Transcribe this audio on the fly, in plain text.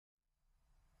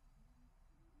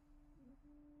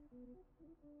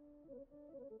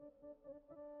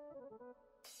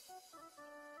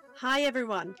Hi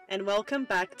everyone, and welcome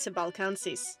back to Balkan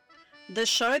Sis, the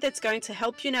show that's going to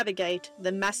help you navigate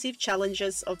the massive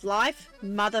challenges of life,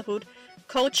 motherhood,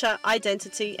 culture,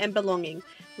 identity, and belonging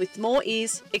with more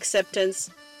ease, acceptance,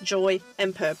 joy,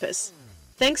 and purpose.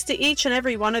 Thanks to each and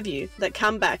every one of you that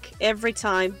come back every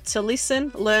time to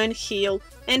listen, learn, heal,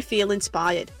 and feel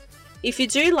inspired. If you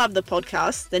do love the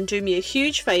podcast, then do me a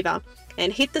huge favor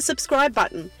and hit the subscribe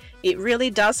button. It really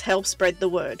does help spread the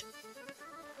word.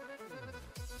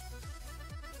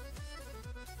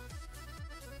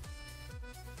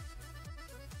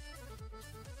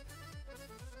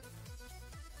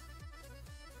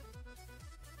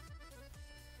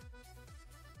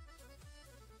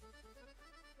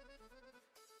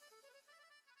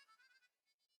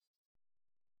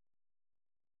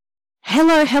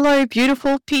 Hello,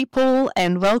 beautiful people,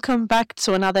 and welcome back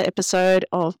to another episode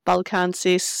of Balkan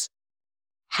Sis.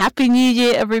 Happy New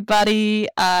Year, everybody.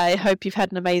 I hope you've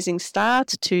had an amazing start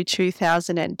to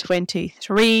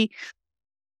 2023.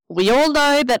 We all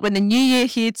know that when the new year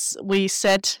hits, we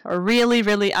set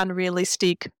really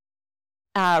unrealistic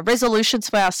resolutions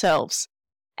for ourselves.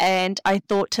 And I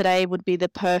thought today would be the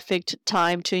perfect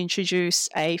time to introduce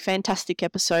a fantastic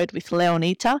episode with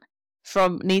Leonita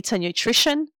from Nita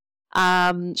Nutrition.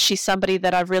 She's somebody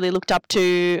that I've really looked up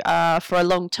to for a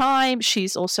long time.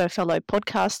 She's also a fellow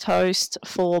podcast host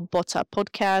for Botta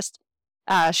Podcast.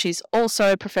 She's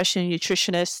also a professional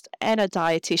nutritionist and a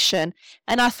dietitian.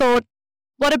 And I thought,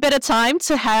 what a better time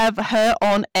to have her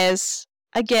on as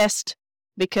a guest,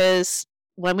 because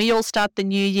when we all start the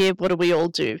new year, what do we all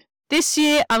do? This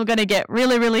year, I'm going to get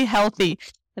really healthy.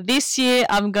 This year,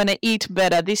 I'm going to eat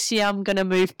better. This year, I'm going to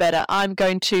move better. I'm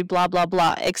going to blah, blah,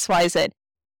 blah, X, Y, Z.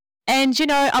 And,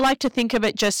 I like to think of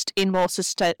it just in more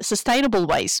sustainable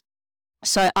ways.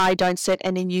 So I don't set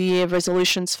any New Year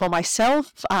resolutions for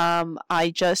myself.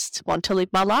 I just want to live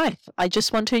my life. I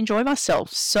just want to enjoy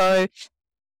myself. So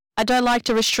I don't like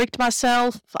to restrict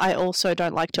myself. I also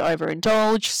don't like to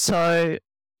overindulge. So,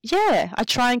 yeah, I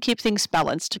try and keep things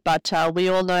balanced. But we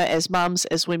all know as mums,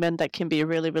 as women, that can be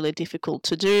really difficult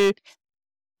to do.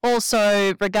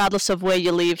 Also, regardless of where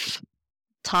you live,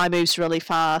 time moves really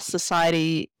fast.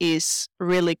 Society is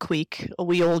really quick.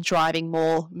 We all driving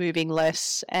more, moving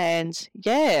less. And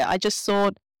yeah, I just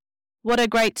thought, what a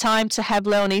great time to have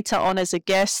Leonita on as a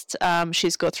guest.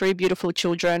 She's got 3 beautiful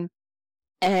children,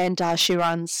 and she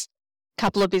runs a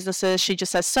couple of businesses. She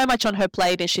just has so much on her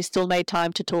plate, and she still made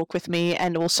time to talk with me.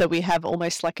 And also we have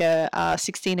almost like a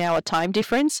 16-hour time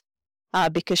difference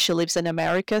because she lives in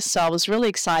America. So I was really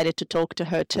excited to talk to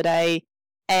her today.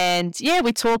 And yeah,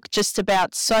 we talk just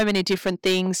about so many different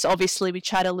things. Obviously, we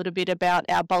chat a little bit about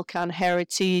our Balkan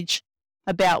heritage,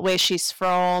 about where she's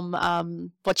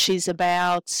from, what she's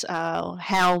about,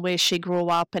 where she grew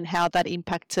up and how that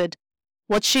impacted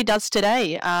what she does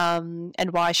today,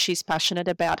 and why she's passionate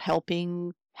about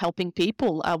helping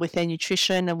people with their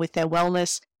nutrition and with their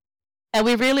wellness. And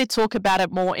we really talk about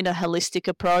it more in a holistic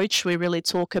approach. We really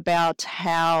talk about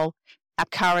how our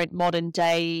current modern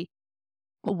day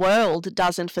world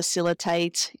doesn't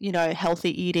facilitate,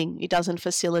 healthy eating. It doesn't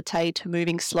facilitate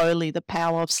moving slowly, the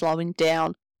power of slowing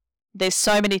down. There's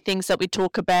so many things that we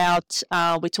talk about.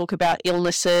 We talk about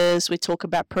illnesses. We talk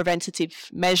about preventative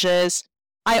measures.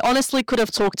 I honestly could have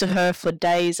talked to her for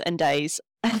days and days,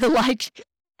 like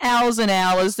hours and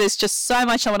hours. There's just so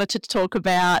much I wanted to talk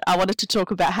about. I wanted to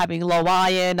talk about having low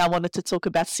iron. I wanted to talk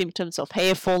about symptoms of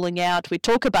hair falling out. We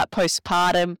talk about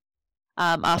postpartum.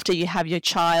 After you have your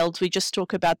child, we just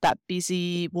talk about that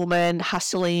busy woman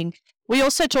hustling. We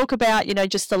also talk about,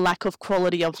 just the lack of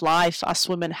quality of life us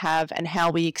women have and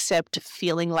how we accept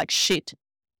feeling like shit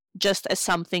just as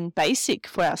something basic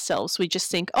for ourselves. We just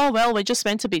think, oh, well, we're just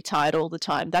meant to be tired all the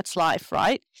time. That's life,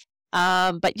 right?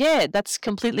 But yeah, that's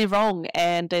completely wrong.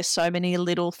 And there's so many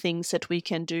little things that we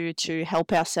can do to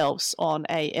help ourselves on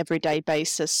a everyday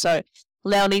basis. So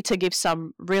Leonita gives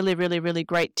some really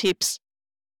great tips.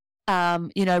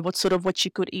 What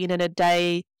you could eat in a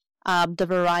day, the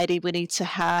variety we need to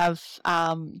have,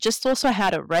 just also how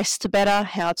to rest better,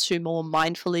 how to more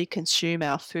mindfully consume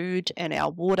our food and our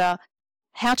water,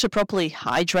 how to properly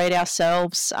hydrate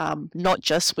ourselves, not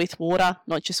just with water,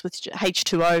 not just with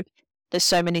H2O. There's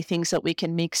so many things that we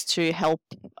can mix to help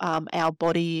our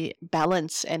body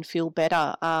balance and feel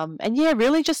better. And yeah,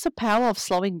 really just the power of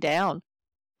slowing down.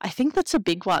 I think that's a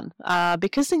big one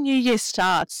because the new year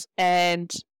starts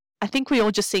and I think we all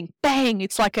just think, bang,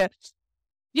 it's like a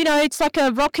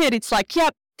rocket. It's like,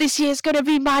 yep, this year's going to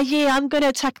be my year. I'm going to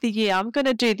attack the year. I'm going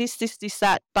to do this,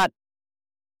 that. But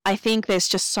I think there's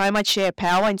just so much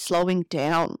power in slowing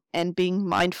down and being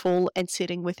mindful and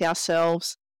sitting with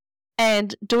ourselves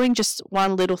and doing just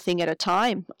one little thing at a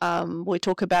time. We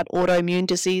talk about autoimmune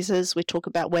diseases. We talk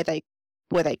about where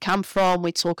they come from.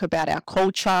 We talk about our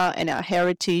culture and our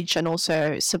heritage and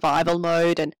also survival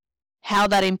mode and how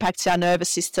that impacts our nervous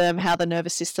system, how the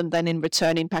nervous system then in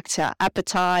return impacts our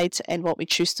appetite and what we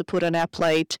choose to put on our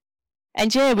plate.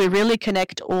 And yeah, we really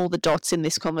connect all the dots in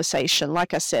this conversation.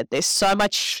 Like I said, there's so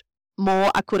much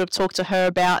more I could have talked to her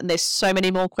about, and there's so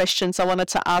many more questions I wanted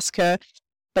to ask her.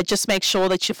 But just make sure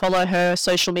that you follow her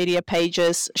social media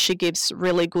pages. She gives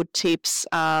really good tips.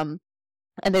 And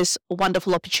there's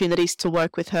wonderful opportunities to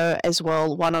work with her as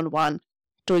well, one-on-one,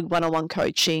 doing one-on-one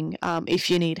coaching if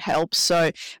you need help.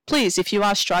 So please, if you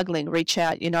are struggling, reach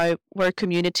out. We're a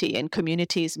community and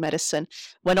community is medicine.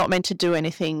 We're not meant to do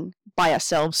anything by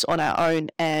ourselves on our own.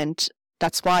 And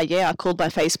that's why, I called my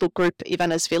Facebook group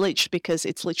Ivana's Village, because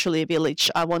it's literally a village.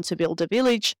 I want to build a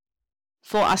village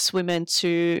for us women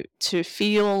to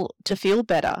feel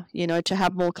better, to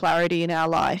have more clarity in our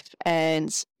life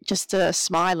and just to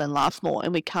smile and laugh more.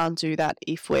 And we can't do that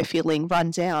if we're feeling run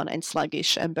down and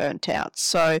sluggish and burnt out.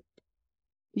 So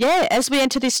as we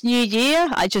enter this new year,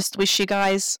 I just wish you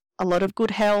guys a lot of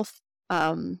good health.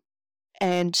 And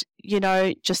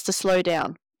just to slow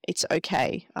down. It's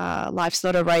okay. Life's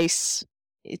not a race.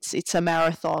 It's a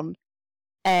marathon.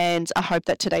 And I hope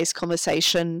that today's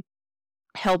conversation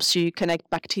helps you connect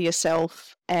back to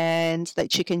yourself and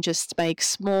that you can just make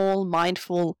small,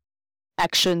 mindful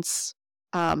actions,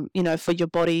 for your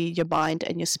body, your mind,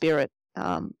 and your spirit.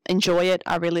 Enjoy it.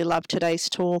 I really love today's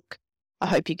talk. I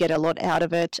hope you get a lot out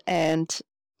of it. And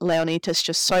Leonita's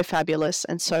just so fabulous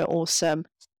and so awesome.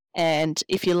 And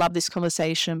if you love this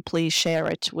conversation, please share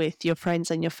it with your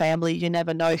friends and your family. You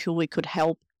never know who we could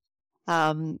help.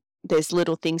 There's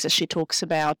little things that she talks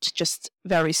about, just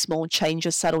very small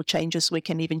changes, subtle changes we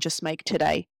can even just make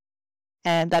today.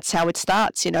 And that's how it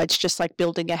starts. It's just like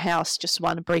building a house, just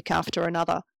one brick after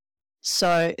another.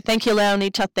 So thank you,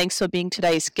 Leonita. Thanks for being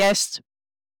today's guest.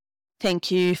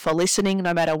 Thank you for listening,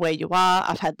 no matter where you are.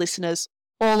 I've had listeners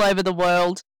all over the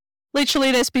world.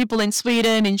 Literally, there's people in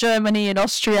Sweden, in Germany, in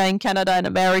Austria, in Canada, in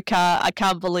America. I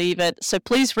can't believe it. So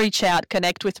please reach out,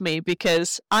 connect with me,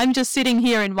 because I'm just sitting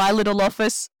here in my little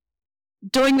office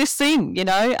doing this thing,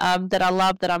 that I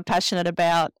love, that I'm passionate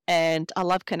about. And I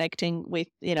love connecting with,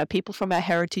 people from our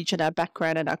heritage and our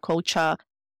background and our culture.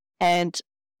 And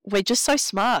we're just so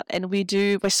smart and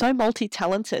we're so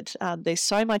multi-talented. There's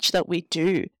so much that we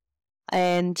do.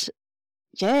 And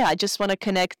I just want to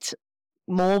connect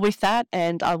more with that,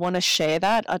 and I want to share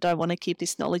that. I don't want to keep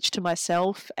this knowledge to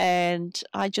myself, and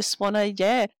I just want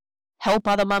to help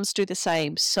other mums do the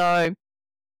same. So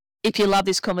if you love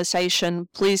this conversation,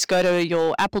 please go to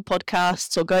your Apple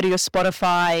Podcasts or go to your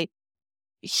Spotify,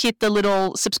 hit the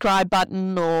little subscribe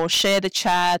button or share the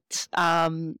chat,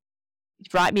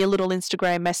 write me a little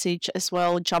Instagram message as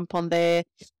well, jump on there.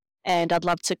 And I'd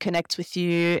love to connect with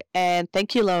you. And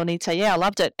thank you, Leonita. I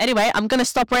loved it. Anyway, I'm going to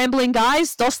stop rambling,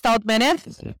 guys. Dosta od mene.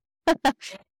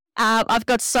 I've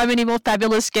got so many more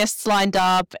fabulous guests lined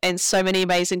up and so many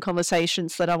amazing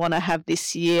conversations that I want to have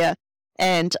this year.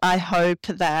 And I hope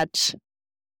that,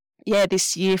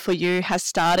 this year for you has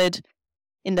started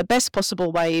in the best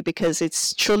possible way, because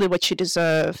it's truly what you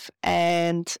deserve.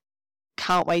 And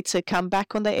can't wait to come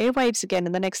back on the airwaves again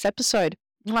in the next episode.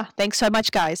 Mwah. Thanks so much,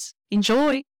 guys.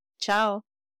 Enjoy. Ciao.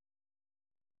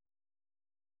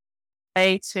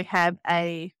 To have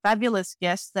a fabulous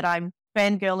guest that I'm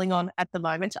fangirling on at the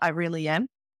moment. I really am.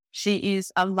 She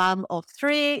is a mum of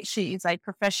 3. She is a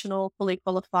professional, fully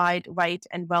qualified weight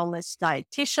and wellness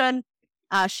dietitian.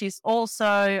 She's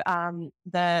also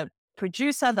the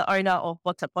producer, the owner of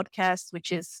What's a Podcast,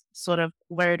 which is sort of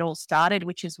where it all started,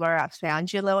 which is where I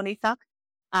found you, Leonita.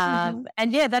 And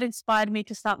that inspired me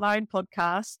to start my own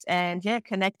podcast and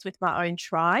connect with my own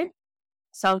tribe.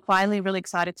 So I'm finally really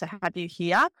excited to have you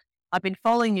here. I've been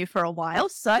following you for a while,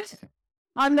 so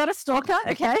I'm not a stalker,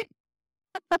 okay?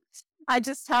 I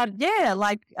just had,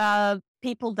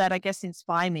 people that I guess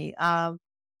inspire me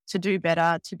to do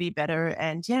better, to be better.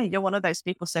 And you're one of those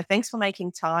people. So thanks for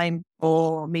making time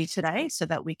for me today so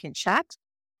that we can chat.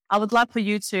 I would love for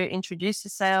you to introduce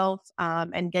yourself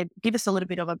and give us a little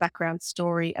bit of a background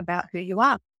story about who you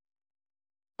are.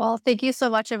 Well, thank you so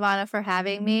much, Ivana, for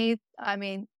having me. I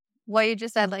mean, what you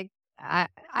just said,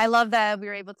 I love that we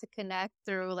were able to connect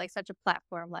through such a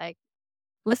platform,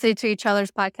 listening to each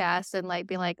other's podcasts and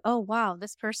being oh, wow,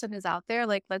 this person is out there.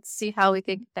 Let's see how we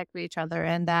can connect with each other.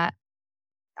 And that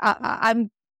I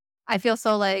feel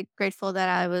so grateful that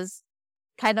I was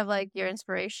kind of your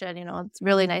inspiration. It's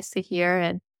really nice to hear.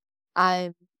 And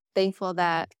I'm thankful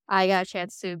that I got a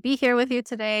chance to be here with you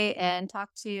today and talk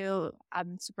to you.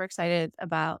 I'm super excited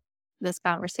about this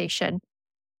conversation.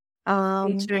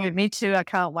 Me too. I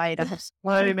can't wait. I have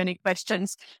so many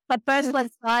questions. But first,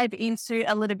 let's dive into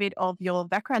a little bit of your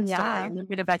background story, a little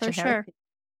bit about your heritage.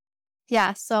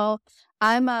 Yeah, so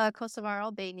I'm a Kosovar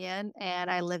Albanian and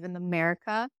I live in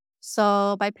America.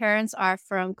 So my parents are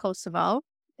from Kosovo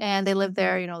and they lived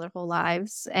there, their whole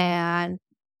lives. And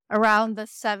around the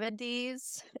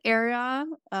 70s area,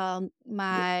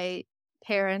 my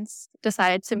parents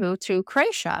decided to move to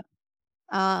Croatia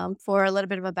for a little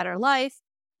bit of a better life.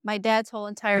 My dad's whole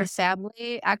entire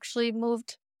family actually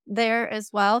moved there as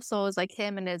well. So it was like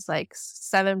him and his like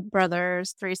 7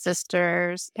 brothers, 3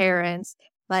 sisters, parents.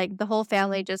 Like the whole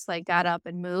family just like got up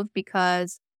and moved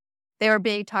because they were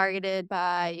being targeted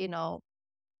by,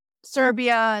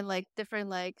 Serbia and like different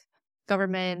like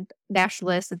government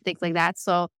nationalists and things like that.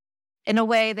 So in a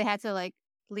way they had to like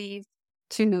leave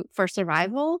for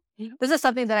survival. This is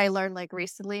something that I learned like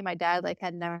recently. My dad like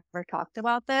had never talked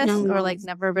about this or like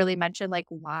never really mentioned like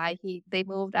why they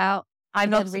moved out. I'm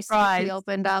not surprised. He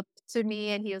opened up to me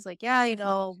and he was like,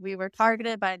 yeah, we were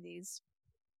targeted by these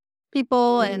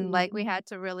people and like we had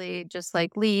to really just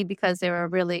like leave because they were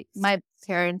really, my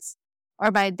parents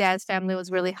or my dad's family was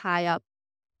really high up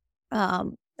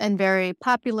and very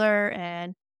popular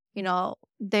and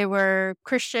they were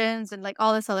Christians and like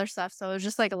all this other stuff. So it was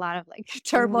just like a lot of like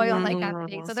turmoil like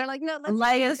happening. So they're like, no,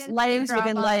 let's layers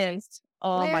within layers.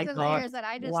 Oh layers my and God. Layers that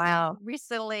I just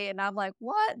recently, and I'm like,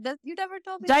 what? You never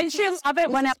told me. Don't you love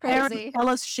it when our parents tell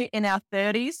us shit in our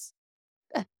 30s?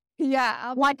 Yeah,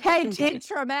 I'm like, hey,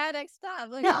 traumatic stuff.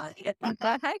 Like, what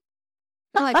the heck?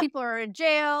 I'm like, people are in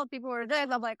jail, people were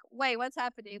dead. I'm like, wait, what's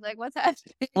happening? Like, what's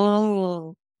happening?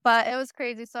 Oh. But it was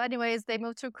crazy. So anyways, they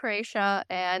moved to Croatia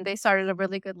and they started a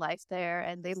really good life there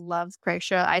and they loved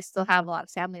Croatia. I still have a lot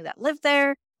of family that live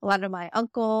there. A lot of my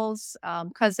uncles,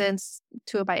 cousins,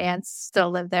 2 of my aunts still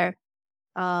live there.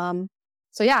 So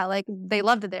yeah, like they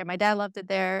loved it there. My dad loved it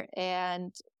there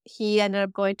and he ended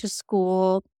up going to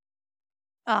school,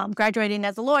 graduating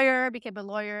as a lawyer, became a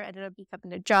lawyer, ended up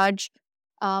becoming a judge.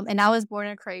 And I was born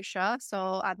in Croatia.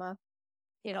 So I'm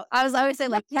I always say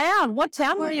like, what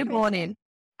town were you born in?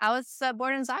 I was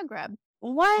born in Zagreb.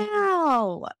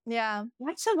 Wow. Yeah.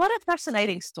 What a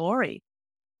fascinating story.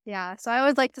 Yeah. So I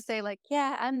always like to say like,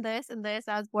 yeah, I'm this and this.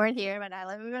 I was born here, but I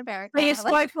live in America. But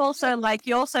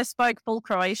you also spoke full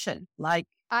Croatian. Like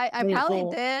I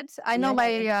probably did. I know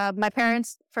my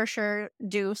parents for sure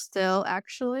do still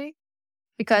actually,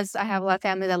 because I have a lot of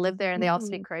family that live there and they all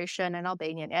speak Croatian and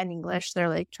Albanian and English. They're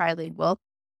like trilingual.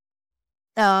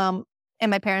 And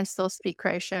my parents still speak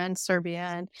Croatian,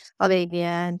 Serbian,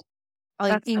 Albanian,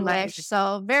 English. Amazing.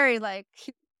 So very like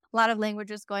a lot of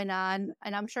languages going on.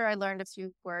 And I'm sure I learned a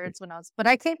few words but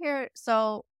I came here.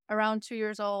 So around 2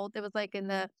 years old, it was like in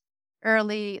the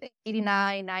early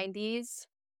 89, 90s.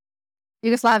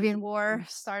 Yugoslavian war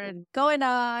started going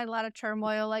on, a lot of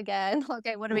turmoil again.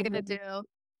 Okay, what are we going to do?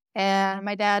 And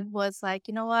my dad was like,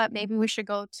 you know what, maybe we should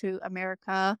go to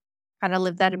America, kind of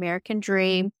live that American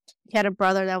dream. He had a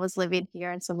brother that was living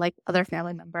here and some like other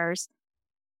family members.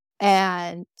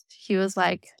 And he was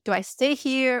like, do I stay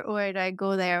here or do I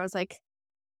go there? I was like,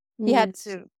 he had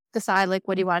to decide like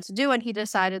what he wanted to do. And he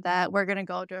decided that we're going to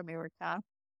go to America.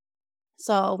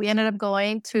 So we ended up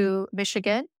going to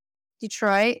Michigan,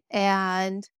 Detroit,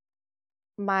 and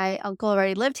my uncle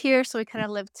already lived here. So we kind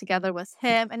of lived together with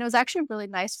him. And it was actually really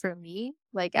nice for me,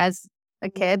 like as a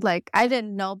kid. Like I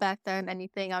didn't know back then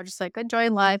anything. I was just like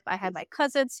enjoying life. I had my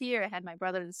cousins here. I had my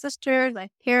brothers and sisters, my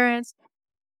parents.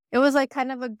 It was like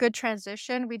kind of a good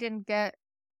transition. We didn't get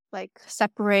like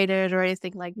separated or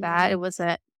anything like that. It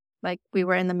wasn't like we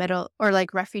were in the middle or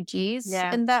like refugees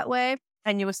in that way.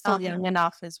 And you were still young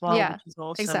enough as well, which is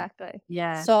awesome. Exactly.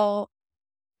 Yeah. So,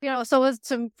 so it was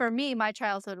for me, my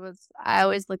childhood was, I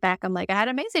always look back, I'm like, I had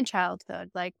an amazing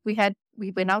childhood. Like we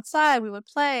went outside, we would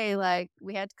play, like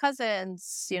we had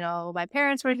cousins, my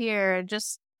parents were here.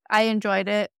 Just, I enjoyed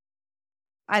it.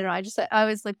 I don't know. I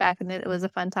always look back and it was a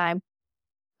fun time.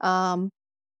 But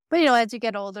as you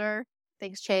get older,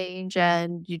 things change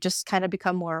and you just kind of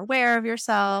become more aware of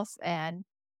yourself and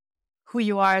who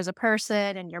you are as a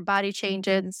person and your body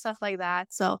changes and stuff like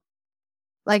that. So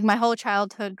like my whole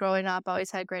childhood growing up, I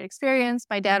always had great experience.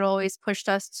 My dad always pushed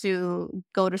us to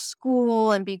go to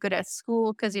school and be good at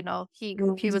school because, he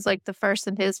was like the first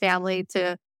in his family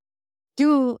to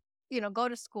do, go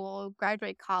to school,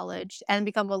 graduate college and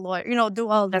become a lawyer, do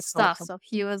all this stuff. Awesome. So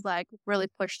he was like really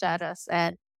pushed at us.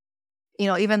 And,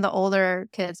 even the older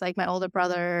kids, like my older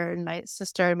brother and my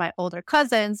sister and my older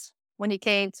cousins when he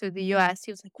came to the US,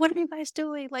 he was like, "What are you guys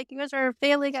doing? Like, you guys are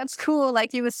failing at school."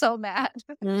 Like, he was so mad.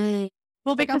 Mm.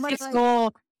 Well, Like, I'm because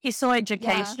gonna he saw yeah,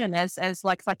 education as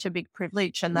like such a big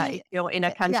privilege, and that if ye- you're in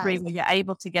a country yes, where you're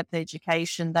able to get the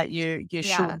education that you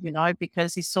yeah. should,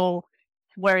 because he saw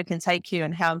where it can take you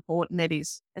and how important it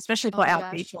is, especially Oh for my our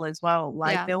gosh, people as well.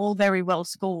 Like yeah. they're all very well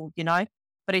schooled,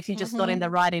 but if you're just not in hmm the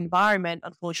right environment,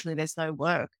 unfortunately, there's no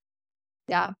work.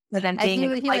 Yeah. But then And being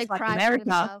in a he place like like prided America,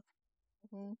 himself.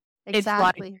 hmm it's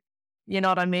like, Exactly. you know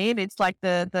what I mean? It's like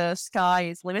the sky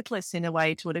is limitless in a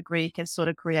way to a degree. You can sort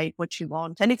of create what you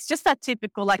want. And it's just that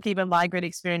typical, like even migrant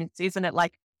experience, isn't it?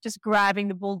 Like just grabbing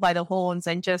the bull by the horns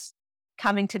and just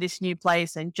coming to this new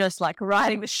place and just like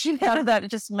riding the shit out of that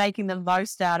and just making the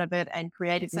most out of it and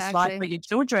creating this life for Exactly. your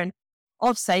children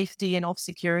of safety and of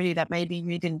security that maybe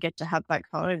you didn't get to have back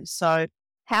home. So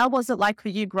how was it like for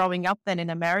you growing up then in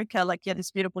America? Like you had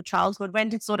this beautiful childhood. When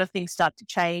did sort of things start to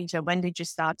change, or when did you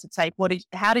start to take?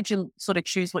 How did you sort of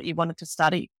choose what you wanted to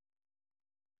study?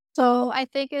 So I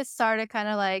think it started kind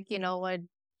of like, when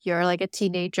you're like a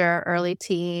teenager, early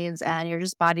teens, and your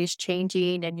just body's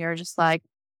changing and you're just like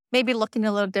maybe looking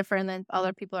a little different than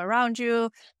other people around you.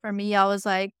 For me, I was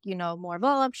like, more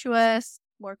voluptuous,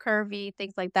 more curvy,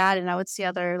 things like that. And I would see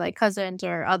other like cousins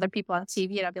or other people on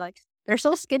TV and I'd be like, they're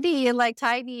so skinny and like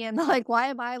tiny. And like, why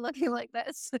am I looking like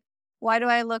this? Why do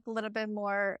I look a little bit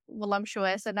more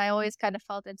voluptuous? And I always kind of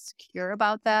felt insecure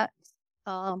about that.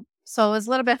 So it was a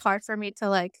little bit hard for me to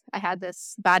like I had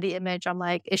this body image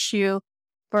like issue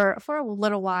for a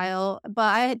little while,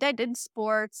 but I did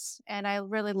sports and I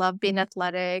really loved being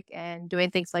athletic and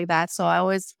doing things like that. So I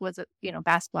always was,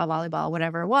 basketball, volleyball,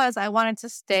 whatever it was. I wanted to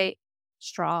stay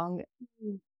strong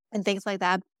and things like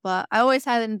that. But I always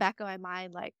had in the back of my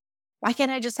mind, like, why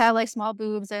can't I just have like small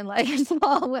boobs and like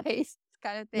small waist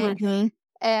kind of thing? Mm-hmm.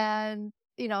 And,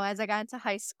 as I got into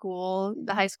high school,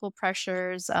 the high school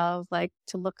pressures of like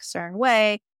to look a certain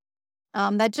way,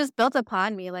 that just built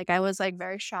upon me. Like I was like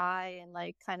very shy and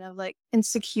like kind of like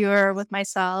insecure with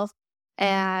myself.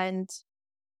 And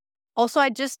also I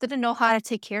just didn't know how to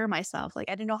take care of myself. Like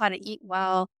I didn't know how to eat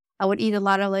well. I would eat a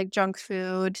lot of like junk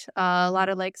food, a lot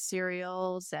of like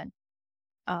cereals and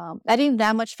I didn't eat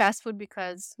that much fast food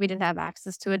because we didn't have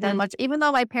access to it that much. Even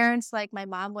though my parents, like my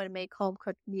mom would make home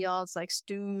cooked meals like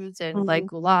stews and Mm-hmm. like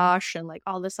goulash and like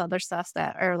all this other stuff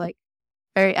that are like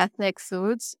very ethnic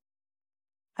foods.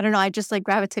 I don't know. I just like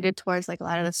gravitated towards like a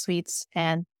lot of the sweets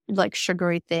and like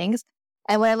sugary things.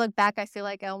 And when I look back, I feel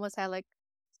like I almost had like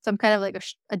some kind of like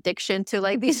addiction to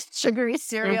like these sugary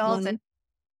cereals Mm-hmm.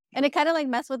 and it kind of like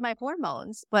messed with my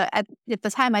hormones. But at the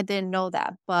time, I didn't know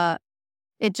that. But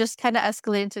it just kind of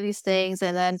escalated into these things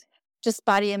and then just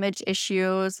body image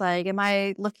issues. Like, am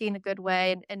I looking a good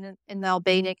way? And in the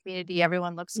Albanian community,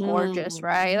 everyone looks gorgeous, Mm.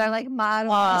 right? I like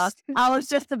models. I was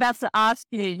just about to ask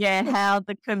you, how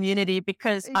the community,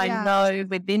 because I Yeah. know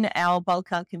within our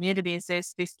Balkan communities,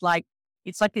 there's this like,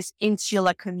 it's like this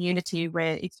insular community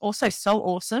where it's also so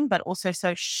awesome, but also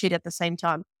so shit at the same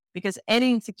time. Because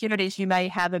any insecurities you may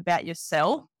have about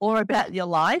yourself or about your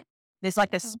life, there's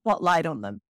like a Mhm. spotlight on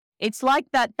them. It's like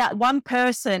that one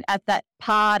person at that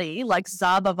party, like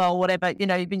Zabava or whatever,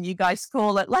 even you guys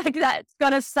call it, like that's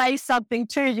going to say something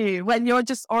to you when you're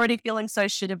just already feeling so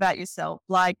shit about yourself.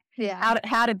 Like, Yeah.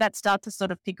 how did that start to sort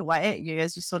of pick away at you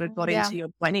as you sort of got Yeah. into your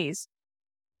 20s?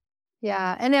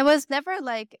 Yeah. And it was never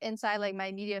like inside like my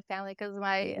immediate family because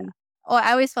Mm.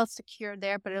 I always felt secure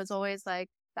there, but it was always like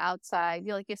the outside.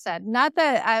 Like you said, not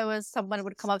that someone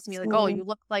would come up to me like, oh, Mm. you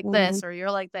look like Mm. this or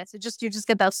you're like this. You just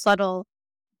get that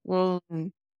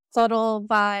Mm. subtle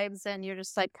vibes and you're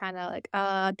just like kind of like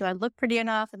do I look pretty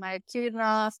enough, am I cute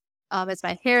enough, is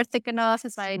my hair thick enough,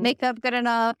 is my makeup good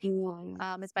enough,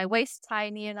 is my waist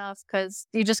tiny enough, because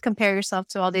you just compare yourself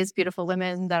to all these beautiful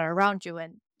women that are around you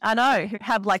and I know, who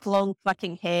have like long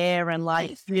fucking hair and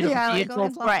like beautiful, yeah, like beautiful,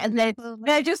 always long, and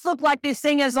they just look like these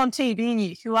singers on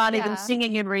TV who aren't even yeah.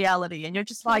 singing in reality. And you're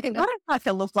just like, I I know. don't like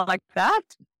to look like that.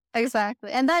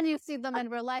 Exactly. And then you see them in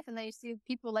real life and then you see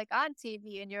people like on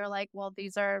TV and you're like, well,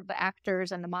 these are the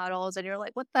actors and the models and you're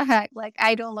like, what the heck? Like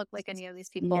I don't look like any of these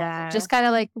people. Yeah. Just kind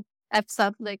of like fucks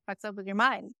up with your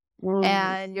mind. Mm.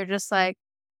 And you're just like,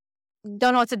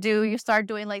 don't know what to do. You start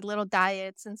doing like little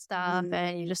diets and stuff,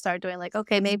 and you just start doing like,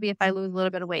 okay, maybe if I lose a little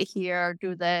bit of weight here,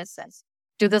 do this and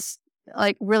do this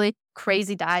like really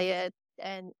crazy diet.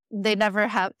 And it never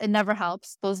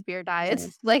helps. Those beer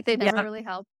diets, like they never Yeah. really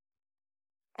help.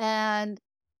 And,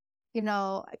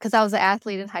 because I was an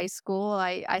athlete in high school,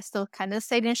 I still kind of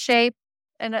stayed in shape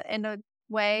in a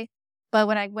way. But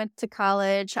when I went to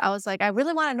college, I was like, I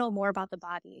really want to know more about the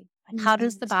body. Like, how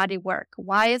does the body work?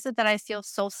 Why is it that I feel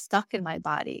so stuck in my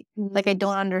body? Like, I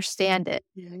don't understand it.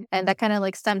 And that kind of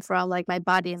like stemmed from like my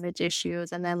body image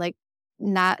issues, and then like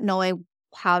not knowing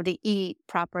how to eat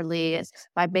properly,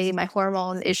 maybe my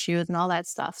hormone issues and all that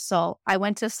stuff. So I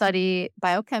went to study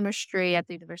biochemistry at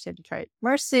the University of Detroit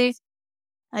Mercy.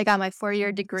 I got my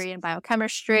 4-year degree in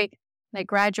biochemistry. I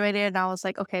graduated and I was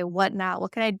like, okay, what now?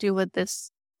 What can I do with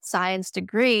this science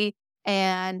degree?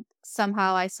 And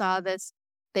somehow I saw this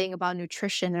thing about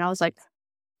nutrition and I was like,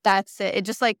 that's it. It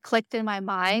just like clicked in my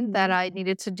mind that I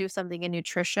needed to do something in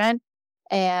nutrition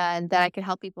and that I could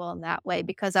help people in that way,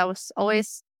 because I was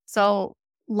always so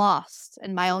lost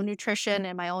in my own nutrition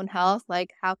and my own health.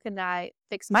 Like, how can I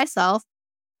fix myself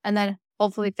and then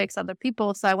hopefully fix other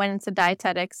people? So I went into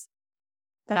dietetics,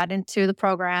 got into the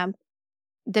program,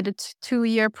 did a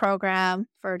 2-year program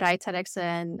for dietetics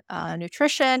and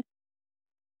nutrition,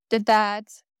 did that,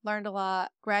 learned a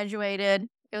lot, graduated.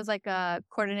 It was like a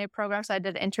coordinated program. So I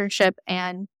did an internship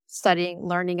and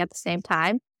learning at the same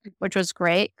time, which was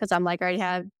great because I'm like, I already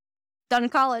have done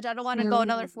college. I don't want to go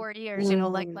another 4 years,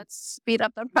 like let's speed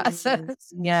up the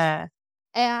process. Yeah.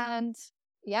 And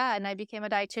and I became a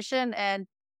dietitian, and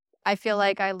I feel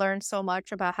like I learned so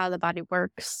much about how the body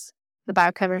works, the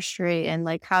biochemistry, and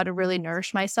like how to really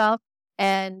nourish myself.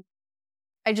 And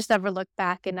I just never looked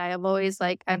back. And I have always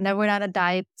I've never went on a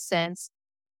diet since.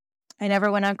 I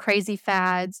never went on crazy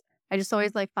fads. I just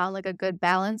always found a good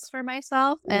balance for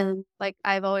myself. And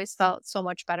I've always felt so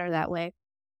much better that way.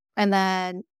 And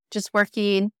then just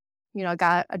working,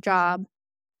 got a job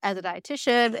as a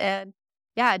dietitian, and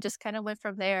it just kind of went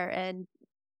from there. And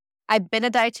I've been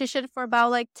a dietitian for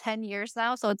about 10 years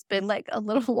now. So it's been a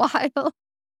little while.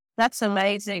 That's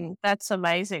amazing. That's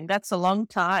amazing. That's a long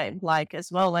time,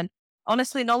 as well. And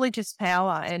honestly, knowledge is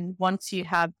power. And once you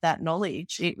have that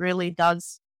knowledge, it really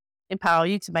does empower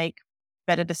you to make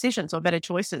better decisions or better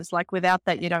choices. Without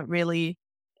that, you don't really,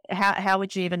 how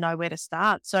would you even know where to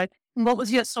start? So what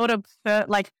was your sort of,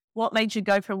 what made you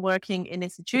go from working in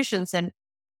institutions and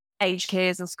aged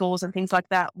cares and schools and things like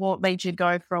that? What made you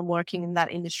go from working in that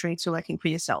industry to working for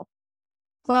yourself?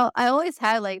 Well, I always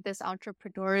had this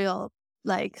entrepreneurial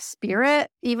spirit,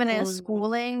 even in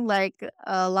schooling.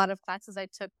 A lot of classes I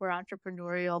took were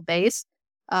entrepreneurial based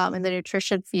in the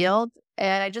nutrition field.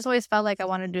 And I just always felt like I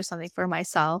wanted to do something for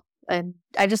myself. And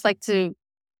I just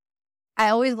I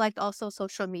always liked also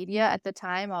social media at the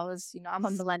time. I was, I'm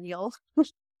a millennial.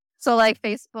 So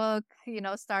Facebook,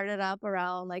 started up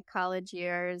around college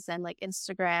years, and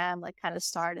Instagram kind of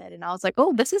started, and I was like,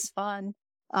 oh, this is fun.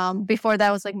 Before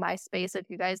that was MySpace, if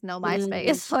you guys know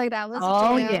MySpace. That was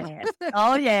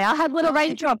oh yeah. I had little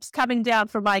raindrops coming down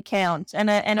from my account,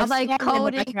 and I'm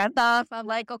coding stuff. I'm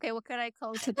like, okay, what can I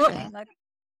code today?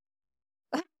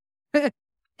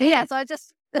 So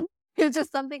it was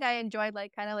just something I enjoyed,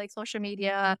 kind of social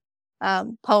media,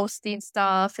 posting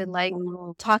stuff and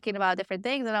talking about different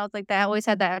things. And I was I always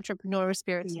had that entrepreneurial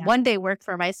spirit. Yeah. One day work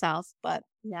for myself, but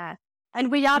yeah. And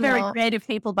we are very creative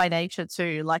people by nature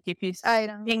too. If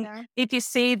you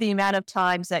see the amount of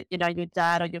times that, your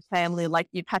dad or your family,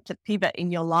 you've had to pivot in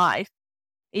your life,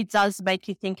 it does make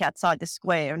you think outside the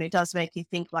square. And it does make you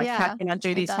think how can I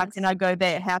do this? How can I go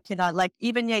there? How can I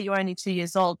even, you're only 2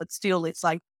 years old, but still it's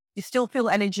you still feel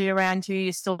energy around you.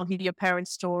 You still hear your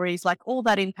parents' stories. All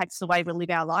that impacts the way we live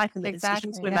our life and the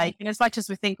decisions we make. And as much as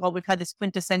we think, we've had this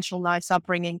quintessential nice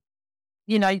upbringing,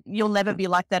 you'll never be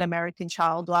like that American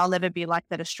child, or I'll never be like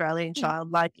that Australian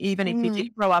child. Even if you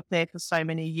did grow up there for so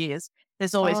many years,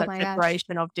 there's always that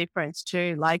separation of difference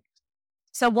too.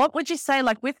 So what would you say,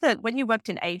 when you worked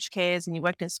in aged cares and you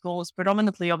worked in schools,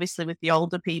 predominantly obviously with the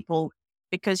older people,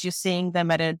 because you're seeing them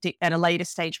at a later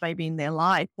stage maybe in their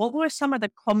life, what were some of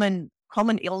the common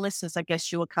illnesses, I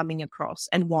guess, you were coming across,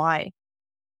 and why?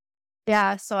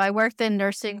 Yeah, so I worked in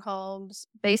nursing homes,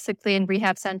 basically in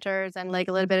rehab centers, and a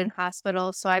little bit in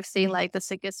hospitals. So I've seen the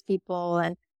sickest people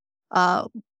and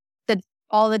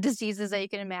all the diseases that you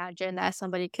can imagine that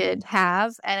somebody could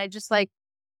have. And it just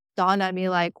dawned on me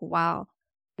wow,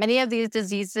 many of these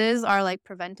diseases are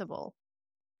preventable.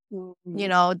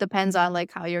 Depends on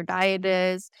how your diet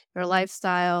is, your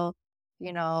lifestyle,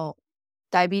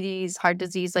 diabetes, heart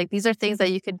disease. These are things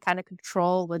that you can kind of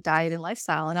control with diet and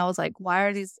lifestyle. And I was why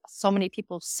are so many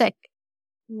people sick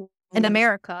in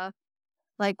America?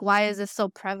 Why is this so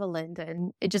prevalent?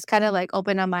 And it just kind of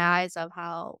opened up my eyes of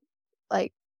how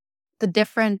the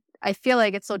different, I feel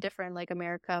it's so different,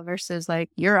 America versus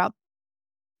Europe,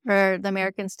 where the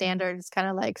American standard is kind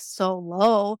of so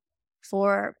low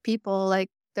for people.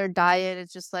 Their diet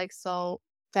is just so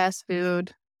fast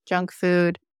food, junk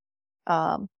food,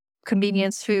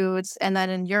 convenience foods. And then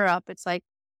in Europe, it's like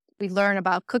we learn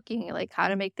about cooking, like how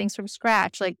to make things from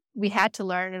scratch. Like we had to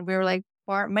learn, and we were like,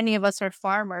 many of us are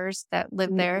farmers that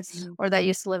live there or that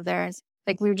used to live there. And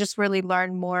like we just really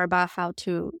learned more about how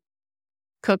to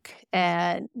cook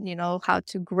and, how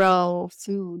to grow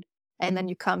food. And then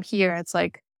you come here, it's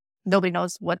like nobody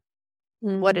knows what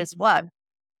is what.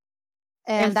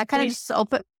 And that kind of just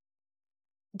open.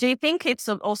 Do you think it's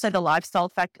also the lifestyle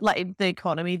factor, like the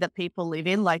economy that people live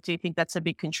in? Like, do you think that's a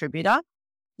big contributor?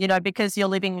 Because you're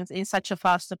living in such a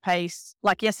faster pace.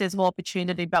 Like, yes, there's more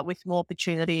opportunity, but with more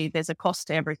opportunity, there's a cost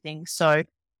to everything. So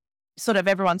sort of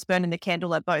everyone's burning the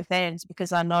candle at both ends,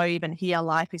 because I know even here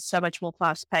life is so much more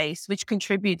fast paced, which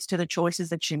contributes to the choices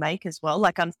that you make as well.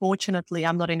 Like, unfortunately,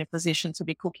 I'm not in a position to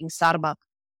be cooking sarma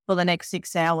for the next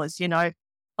 6 hours,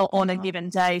 on a given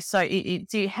day. So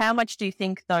how much do you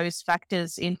think those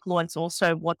factors influence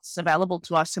also what's available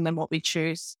to us and then what we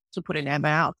choose to put in our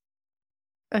mouth?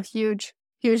 A huge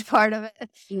part of it.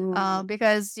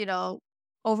 Because,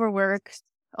 overworked,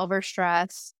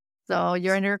 overstressed. So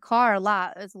you're in your car a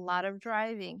lot. There's a lot of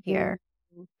driving here.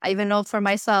 I even know for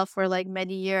myself, for like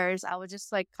many years, I was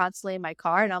just like constantly in my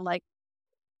car, and I'm like,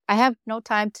 I have no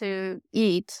time to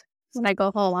eat. When I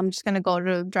go home, I'm just going to go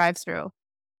to drive-through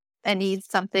and eat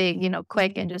something,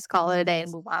 quick and just call it a day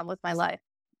and move on with my life.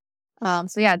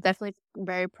 So yeah, definitely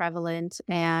very prevalent.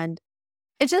 And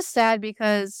it's just sad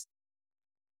because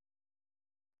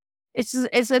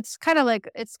it's kind of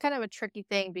a tricky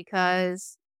thing,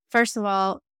 because first of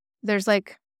all, there's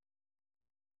like,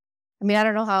 I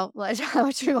don't know how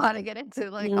much we want to get into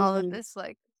like all of this,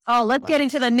 like, let's get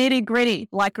into the nitty gritty,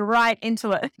 like right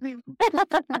into it.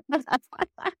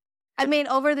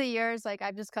 Over the years, like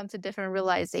I've just come to different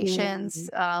realizations.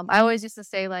 I always used to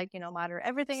say like,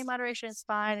 everything in moderation is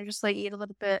fine, or just like eat a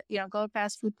little bit, go to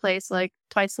fast food place like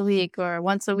twice a week or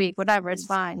once a week, whatever, it's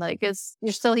fine. Like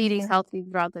you're still eating healthy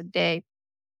throughout the day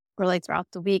or like throughout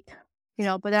the week,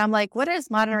 but then I'm like, what is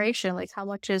moderation? Like how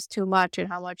much is too much and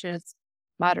how much is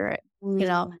moderate,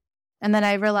 And then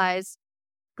I realized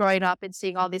growing up and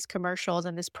seeing all these commercials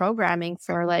and this programming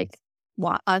for like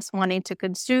us wanting to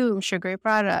consume sugary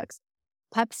products,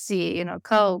 Pepsi,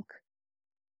 Coke,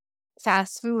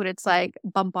 fast food, it's like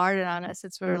bombarded on us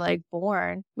since we were like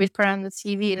born. We put on the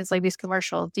TV and it's like these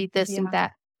commercials, eat this, eat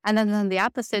that. And then the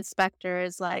opposite spectrum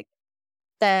is like,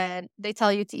 then they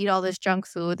tell you to eat all this junk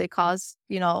food. They cause,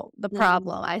 the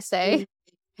problem, I say.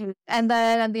 And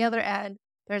then on the other end,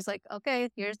 there's like, okay,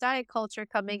 here's diet culture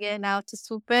coming in now to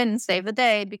swoop in and save the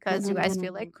day, because you guys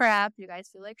feel like crap. You guys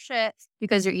feel like shit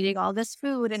because you're eating all this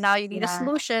food, and now you need a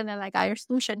solution. And I got your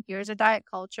solution. Here's a diet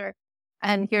culture.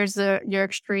 And here's your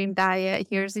extreme diet.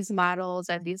 Here's these models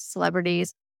and these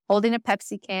celebrities holding a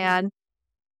Pepsi can,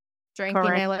 drinking.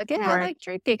 They're like, I like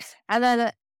drinking. And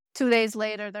then 2 days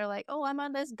later, they're like, oh, I'm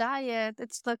on this diet.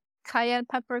 It's the cayenne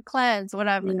pepper cleanse,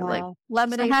 whatever, like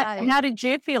lemonade diet. How did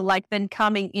you feel like then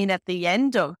coming in at the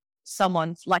end of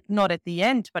someone's, like not at the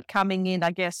end, but coming in, I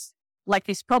guess, like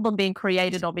this problem being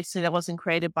created, obviously that wasn't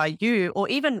created by you or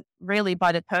even really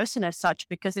by the person as such,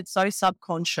 because it's so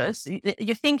subconscious.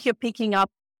 You think you're picking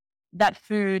up that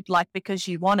food like because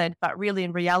you want it, but really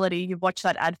in reality, you've watched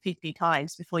that ad 50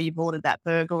 times before you've ordered that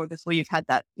burger or before you've had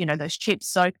that, those chips.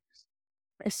 So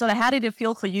sort of how did it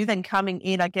feel for you then coming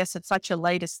in, I guess, at such a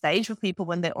later stage with people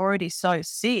when they're already so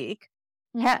sick?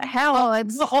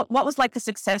 What was like the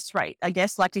success rate, I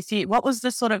guess, like to see, what was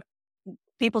the sort of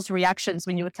people's reactions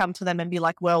when you would come to them and be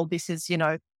like, well, this is,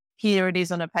 here it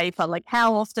is on a paper. Like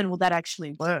how often will that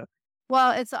actually work?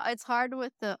 Well, it's hard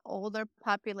with the older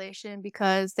population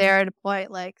because they're at a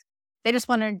point like they just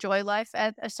want to enjoy life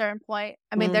at a certain point.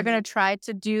 They're going to try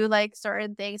to do like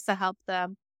certain things to help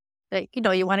them. Like,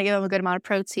 you want to give them a good amount of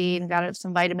protein, got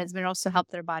some vitamins, minerals to help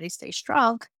their body stay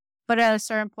strong. But at a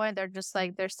certain point, they're just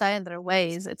like, they're set in their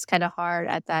ways. It's kind of hard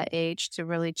at that age to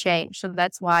really change. So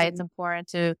that's why it's important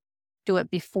to do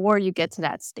it before you get to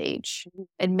that stage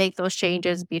and make those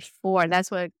changes before. And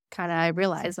that's what kind of I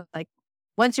realized, like,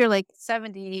 once you're like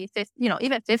 70, 50,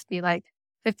 even 50, like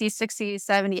 50, 60,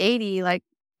 70, 80, like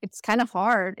it's kind of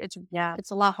hard. It's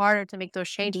a lot harder to make those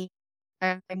changes.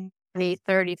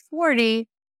 30, 40.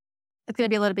 It's going to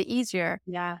be a little bit easier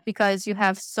because you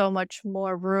have so much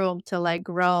more room to like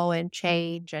grow and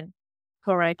change and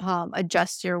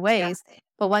adjust your ways.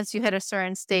 But once you hit a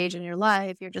certain stage in your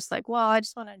life, you're just like, well, I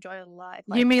just want to enjoy life.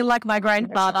 Like, you mean like my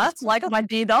grandfather, like my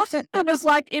dad? It was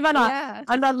like, even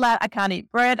I'm not allowed, I can't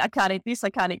eat bread, I can't eat this,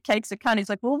 I can't eat cakes, I can't. He's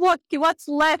like, well, what's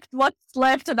left? What's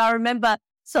left? And I remember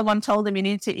someone told him you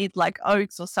need to eat like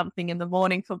oats or something in the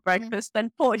morning for breakfast.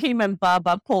 And poor him and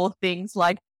Baba, poor things,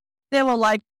 like they were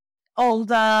like,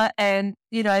 older and,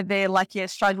 they're like,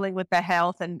 struggling with their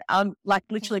health, and I'm like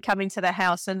literally coming to the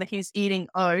house and he's eating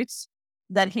oats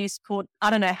that he's put, I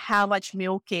don't know how much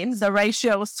milk in. The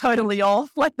ratio was totally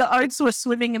off. Like the oats were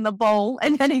swimming in the bowl,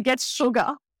 and then he gets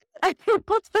sugar and he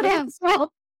puts it in as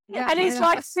well. Yeah, And he's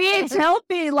like, see, it's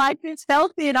healthy. Like, it's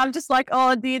healthy. And I'm just like,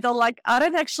 oh, dude, I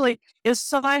don't actually, it's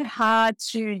so hard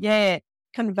to,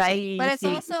 convey. But it's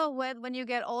also when you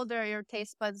get older, your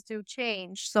taste buds do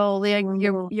change. So like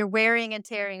you're wearing and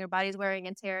tearing, your body's wearing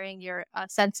and tearing, your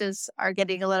senses are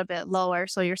getting a little bit lower.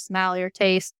 So your smell, your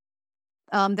taste,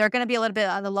 they're going to be a little bit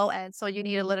on the low end. So you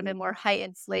need a little bit more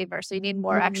heightened flavor. So you need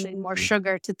actually more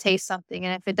sugar to taste something.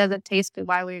 And if it doesn't taste good,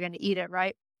 why were you going to eat it,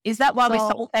 right? Is that why we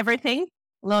salt everything?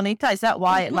 Lonita, is that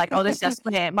why? Like, oh, this is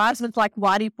my husband's like,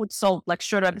 why do you put salt? Like,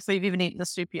 sure, obviously, you've even eaten the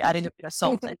soup, you add in a bit of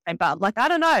salt and pepper. I'm like, I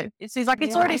don't know. He's like,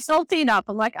 it's already salty enough.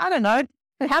 I'm like, I don't know.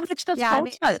 How much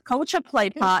does culture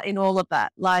play part in all of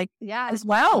that? Like, as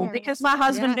well, because my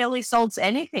husband barely salts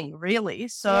anything, really.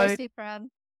 So,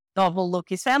 well, look,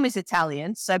 his family's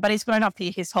Italian, but he's grown up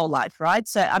here his whole life, right?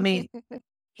 So, I mean,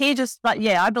 he just,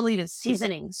 I believe in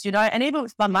seasonings, and even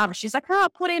with my mum, she's like, oh,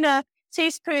 put in a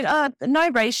teaspoon, no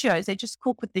ratios. They just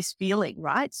cook with this feeling,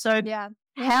 right? So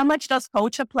how much does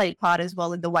culture play part as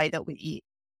well in the way that we eat?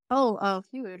 Oh,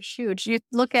 huge. You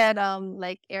look at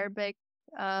like Arabic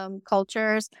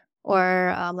cultures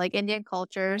or like Indian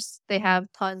cultures, they have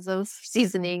tons of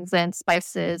seasonings and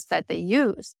spices that they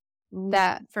use.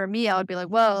 That for me, I would be like,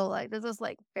 whoa, like this is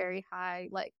like very high,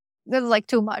 like this is like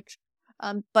too much.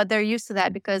 But they're used to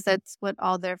that because that's what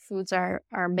all their foods are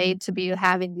made to be,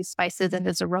 having these spices and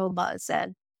these aromas,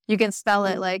 and you can smell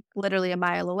it like literally a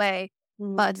mile away.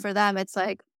 But for them, it's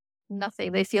like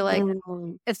nothing. They feel like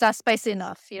it's not spicy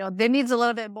enough. There needs a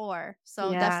little bit more.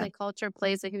 So definitely culture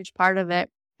plays a huge part of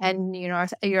it. And, your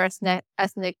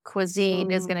ethnic cuisine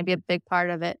is going to be a big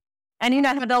part of it. And,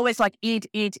 it always like eat,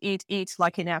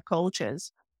 like in our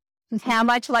cultures. How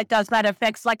much like does that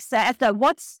affect, like, at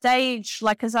what stage,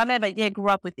 like, because I never grew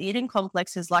up with eating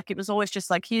complexes. Like, it was always just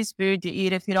like, here's food, you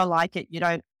eat. If you don't like it, you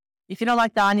don't. If you don't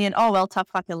like the onion, oh, well, tough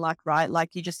fucking luck, right?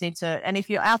 Like, you just need to. And if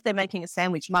you're out there making a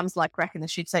sandwich, mum's like cracking the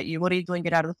shits at you. What are you doing?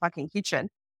 Get out of the fucking kitchen.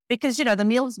 Because, the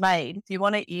meal's made. If you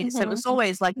want to eat. So it was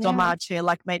always like domate,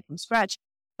 like made from scratch.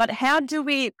 But how do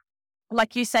we,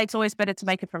 like you say, it's always better to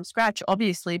make it from scratch,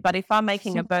 obviously. But if I'm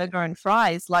making a burger and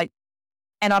fries, like,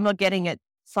 and I'm not getting it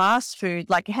fast food,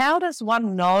 like, how does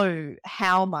one know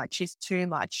how much is too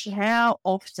much? How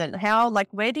often?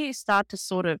 Where do you start to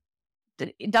sort of,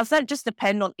 does that just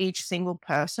depend on each single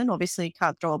person? Obviously, you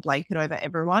can't throw a blanket over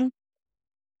everyone.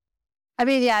 I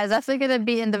mean, it's definitely going to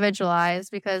be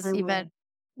individualized because even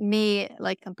me,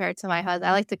 like, compared to my husband,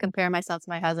 I like to compare myself to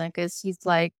my husband because he's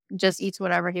like, just eats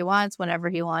whatever he wants, whenever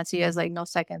he wants. He has like no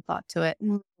second thought to it.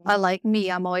 Unlike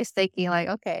me, I'm always thinking like,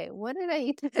 okay, what did I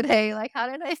eat today? Like, how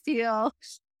did I feel?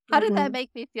 How did that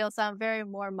make me feel? So I'm very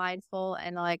more mindful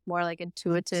and like more like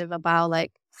intuitive about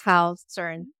like how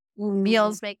certain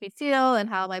meals make me feel and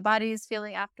how my body is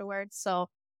feeling afterwards. So,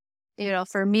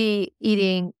 for me,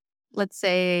 eating, let's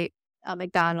say,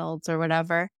 McDonald's or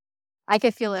whatever, I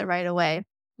could feel it right away.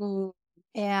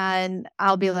 And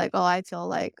I'll be like, oh, I feel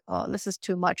like, oh, this is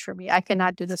too much for me. I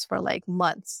cannot do this for like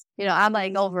months. I'm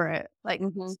like over it. Like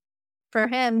for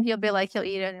him, he'll be like, he'll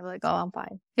eat it and he'll be like, oh, I'm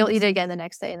fine. He'll eat it again the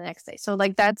next day and the next day. So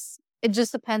like it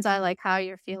just depends on like how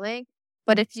you're feeling.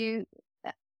 But if you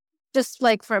just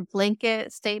like for a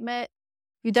blanket statement,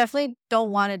 you definitely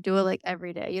don't want to do it like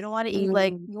every day. You don't want to eat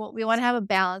like, we want to have a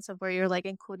balance of where you're like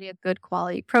including a good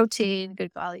quality protein,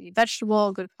 good quality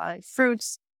vegetable, good quality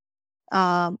fruits,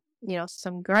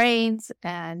 some grains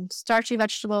and starchy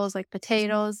vegetables like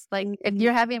potatoes. Like if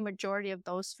you're having a majority of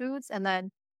those foods, and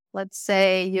then let's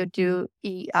say you do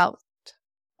eat out,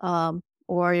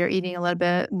 or you're eating a little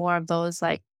bit more of those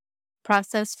like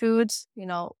processed foods,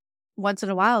 once in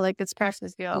a while, like it's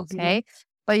perfectly okay.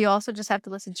 But you also just have to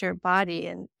listen to your body.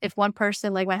 And if one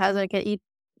person, like my husband, can eat,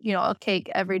 a cake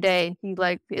every day, he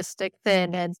like is stick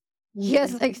thin and he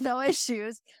has like no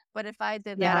issues. But if I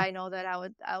did that, I know that I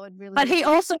would really. But he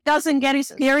also doesn't get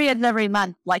his period every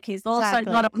month. Like he's also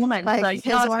not a woman. Like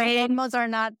his hormones are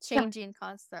not changing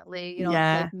constantly.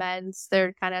 Like men's,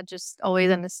 they're kind of just always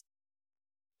in this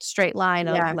straight line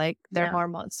of like their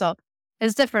hormones. So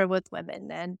it's different with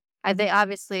women. And I think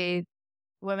obviously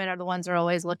women are the ones that are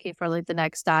always looking for like the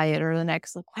next diet or the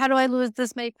next, like, how do I lose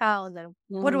this many pounds? And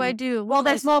what do I do? Well,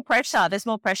 there's more pressure. There's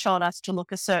more pressure on us to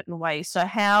look a certain way. So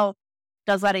how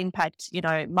does that impact,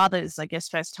 mothers, I guess,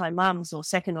 first time mums or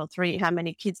second or three, how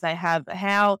many kids they have?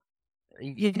 How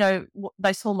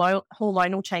those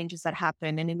hormonal changes that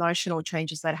happen and emotional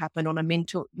changes that happen on a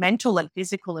mental and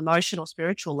physical, emotional,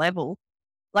 spiritual level.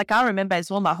 Like I remember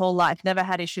as well, my whole life, never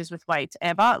had issues with weight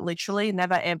ever, literally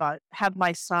never ever. Have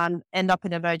my son end up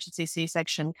in emergency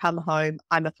C-section, come home,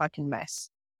 I'm a fucking mess.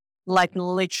 Like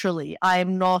literally,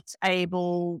 I'm not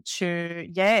able to,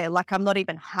 like I'm not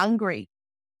even hungry.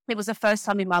 It was the first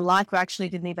time in my life where I actually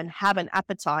didn't even have an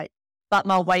appetite, but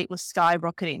my weight was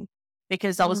skyrocketing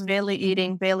because I was barely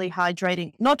eating, barely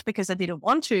hydrating, not because I didn't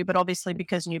want to, but obviously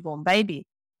because newborn baby.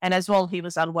 And as well, he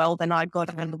was unwell, then I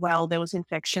got unwell, there was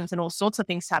infections and all sorts of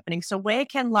things happening. So where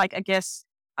can, like, I guess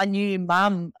a new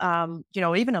mum,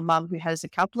 even a mum who has a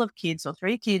couple of kids or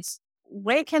 3 kids,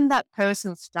 where can that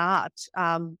person start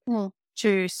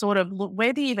to sort of look,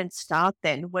 where do you even start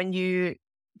then when you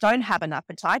don't have an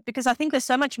appetite? Because I think there's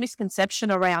so much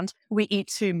misconception around we eat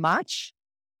too much,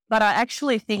 but I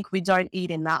actually think we don't eat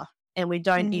enough and we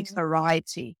don't eat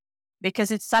variety,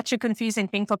 because it's such a confusing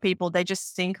thing for people. They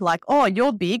just think like, oh,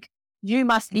 you're big, you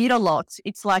must eat a lot.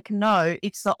 It's like, no,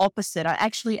 it's the opposite. I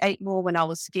actually ate more when I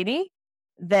was skinny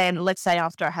than, let's say,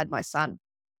 after I had my son.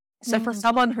 So for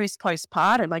someone who's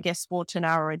postpartum, I guess we'll to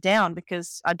narrow it down,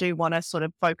 because I do want to sort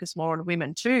of focus more on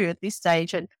women too at this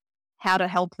stage and how to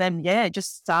help them.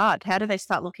 Just start. How do they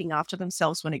start looking after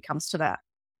themselves when it comes to that?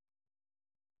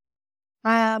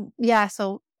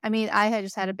 So, I mean, I had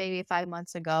just had a baby 5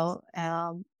 months ago,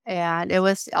 and it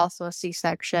was also a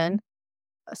C-section.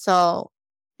 So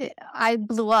I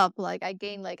blew up, like I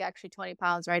gained like actually 20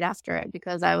 pounds right after it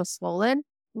because I was swollen,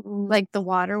 like the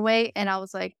water weight. And I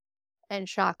was like in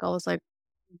shock. I was like,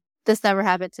 this never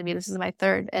happened to me. This is my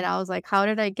 3rd. And I was like, how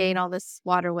did I gain all this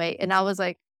water weight? And I was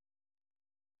like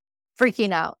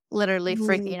freaking out, literally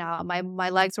freaking out. My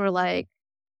legs were like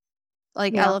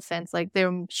elephants, like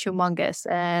they're humongous.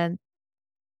 And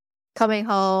coming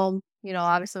home,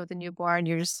 obviously with the newborn,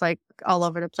 you're just like all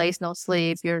over the place, no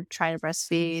sleep. You're trying to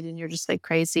breastfeed and you're just like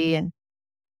crazy. And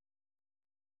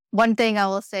one thing I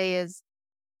will say is,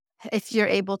 if you're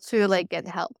able to like get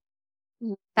help,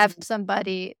 have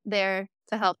somebody there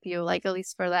to help you, like at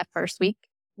least for that first week,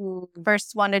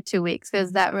 first 1 to 2 weeks,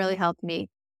 because that really helped me.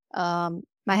 I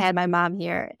had my mom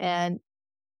here, and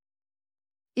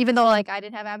even though like I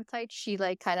didn't have appetite, she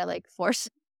like kind of like forced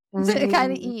to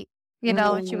kind of eat.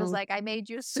 And she was like, I made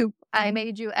you soup, I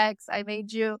made you eggs, I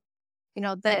made you,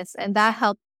 this. And that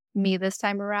helped me this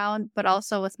time around. But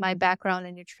also with my background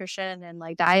in nutrition and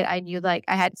like diet, I knew like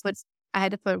I had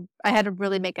to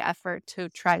really make an effort to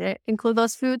try to include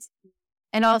those foods,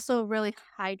 and also really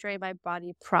hydrate my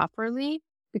body properly,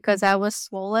 because I was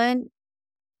swollen.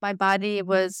 My body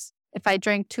was, if I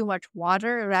drank too much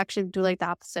water, it would actually do like the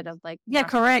opposite of like. Yeah,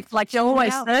 correct. Like you're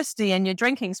always thirsty and you're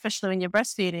drinking, especially when you're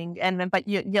breastfeeding. But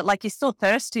you're like, you're still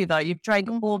thirsty though. You've drank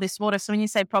all this water. So when you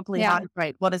say properly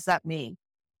hydrate, what does that mean?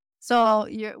 So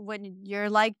when you're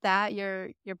like that,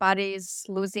 your body is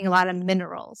losing a lot of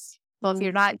minerals. So if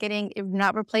you're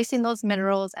not replacing those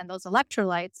minerals and those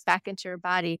electrolytes back into your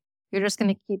body, you're just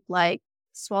going to keep like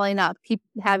swelling up, keep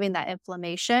having that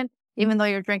inflammation. Even though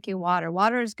you're drinking water.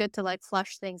 Water is good to like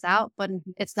flush things out, but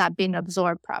it's not being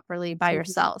absorbed properly by your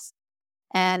cells.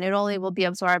 And it only will be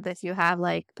absorbed if you have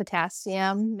like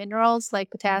potassium minerals,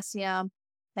 like potassium,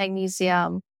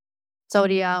 magnesium,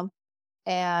 sodium,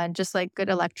 and just like good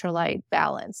electrolyte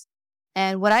balance.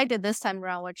 And what I did this time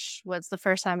around, which was the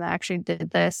first time I actually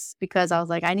did this, because I was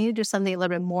like, I need to do something a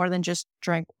little bit more than just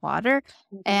drink water.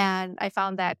 And I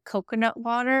found that coconut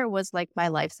water was like my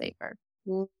lifesaver.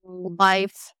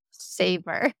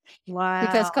 Lifesaver. Wow.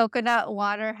 Because coconut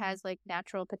water has like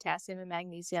natural potassium and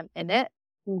magnesium in it.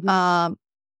 And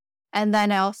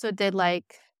then I also did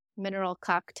like mineral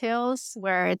cocktails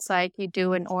where it's like you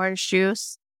do an orange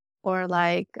juice or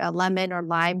like a lemon or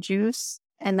lime juice,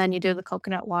 and then you do the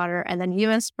coconut water, and then you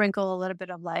even sprinkle a little bit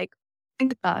of like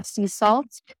sea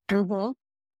salt,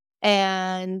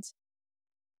 and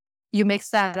you mix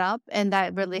that up, and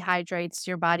that really hydrates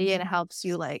your body, and it helps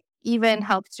you like even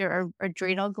helps your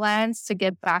adrenal glands to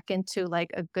get back into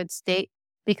like a good state,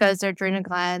 because their adrenal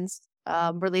glands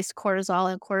release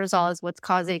cortisol, and cortisol is what's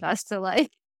causing us to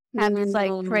like have this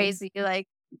like crazy like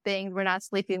thing. We're not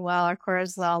sleeping well, our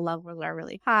cortisol levels are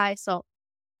really high. So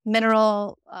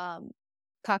mineral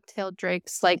cocktail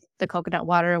drinks like the coconut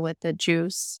water with the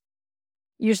juice,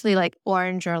 usually like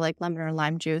orange or like lemon or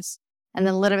lime juice, and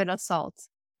then a little bit of salt.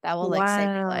 That will like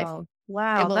save your life.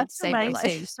 Wow, that's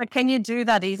amazing. So can you do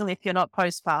that easily if you're not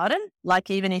postpartum? Like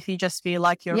even if you just feel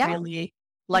like you're really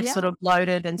like sort of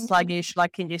bloated and sluggish,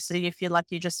 like can you see if you're like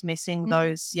you're just missing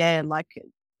those, like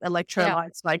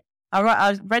electrolytes, like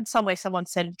I read somewhere someone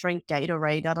said drink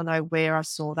Gatorade. I don't know where I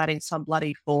saw that in some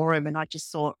bloody forum, and I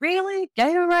just thought, really,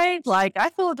 Gatorade? Like, I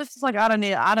thought this is like, I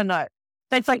don't know.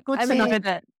 But it's like good to know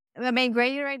that. I mean,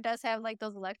 Gatorade does have like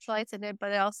those electrolytes in it,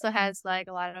 but it also has like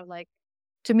a lot of like,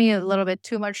 to me, a little bit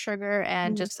too much sugar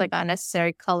and just like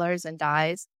unnecessary colors and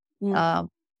dyes that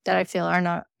I feel are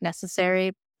not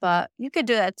necessary. But you could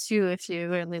do that too if you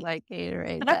really like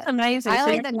Gatorade. But that's amazing. I So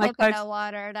like the like coconut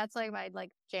water. That's like my like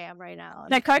jam right now.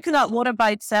 the coconut water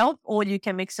by itself, or you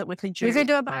can mix it with a juice. You can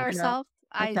do it by yourself.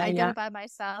 Okay, I did it by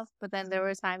myself, but then there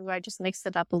were times where I just mixed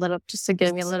it up a little just to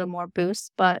give me a little more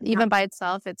boost. But even by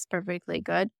itself, it's perfectly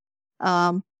good.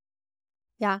 Yeah.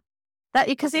 That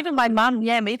because even my mum,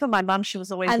 she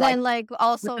was always And like, then like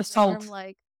also the salt.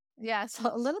 like so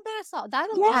a little bit of salt. Not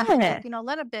a lot, like, a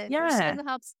little bit. Yeah. It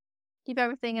helps keep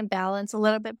everything in balance a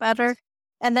little bit better.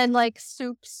 And then like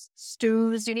soups,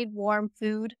 stews, you need warm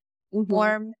food,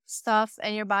 warm stuff,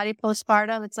 and your body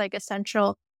postpartum, it's like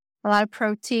essential. A lot of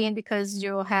protein because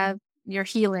you're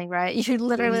healing, right? You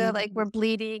literally like we're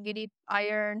bleeding, you need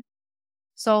iron.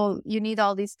 So you need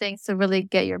all these things to really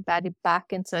get your body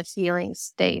back into a healing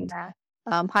state.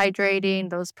 Hydrating,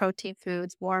 those protein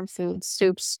foods, warm foods,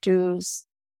 soups, stews,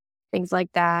 things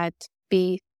like that,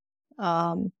 beef.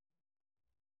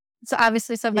 So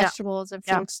obviously some vegetables and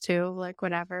fruits too, like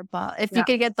whatever. But if you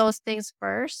could get those things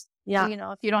first, if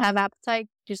you don't have appetite,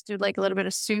 just do like a little bit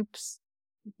of soups.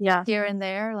 Here and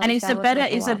there. Like, and is it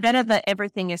better that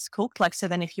everything is cooked? Like, so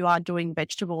then if you are doing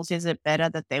vegetables, is it better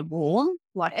that they're warm?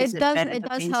 Like, it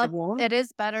does help. It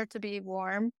is better to be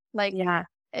warm. Like,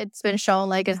 it's been shown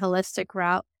like a holistic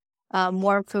route.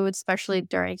 Warm food, especially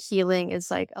during healing,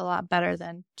 is like a lot better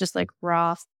than just like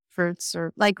raw fruits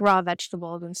or like raw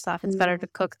vegetables and stuff. It's better to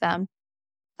cook them.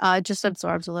 It just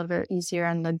absorbs a little bit easier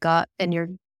in the gut and your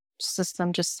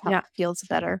system just feels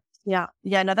better. Yeah.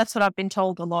 No, that's what I've been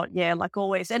told a lot. Yeah, like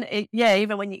always. And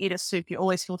even when you eat a soup, you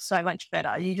always feel so much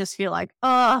better. You just feel like,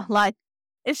 like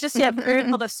it's just, food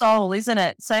for the soul, isn't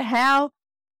it? So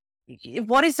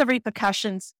what is the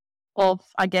repercussions of,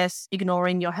 I guess,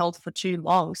 ignoring your health for too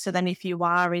long? So then if you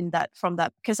are in that,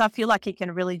 because I feel like it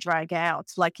can really drag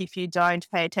out, like if you don't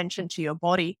pay attention to your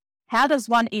body, how does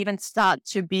one even start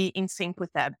to be in sync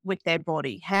with their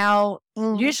body?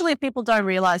 Usually people don't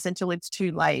realize until it's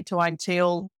too late or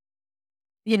until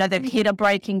they've hit a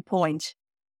breaking point.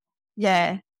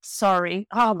 Yeah. Sorry.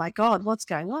 Oh my God, what's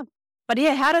going on? But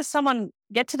how does someone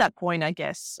get to that point, I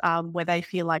guess, where they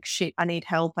feel like, shit, I need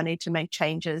help. I need to make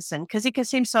changes. And because it can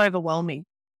seem so overwhelming.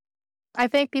 I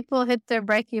think people hit their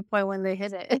breaking point when they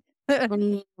hit it.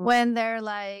 When they're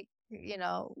like,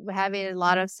 having a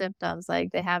lot of symptoms,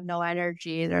 like they have no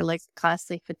energy. They're like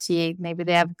constantly fatigued. Maybe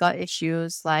they have gut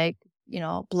issues like,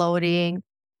 bloating,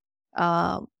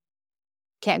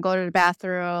 can't go to the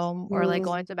bathroom or like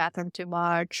going to the bathroom too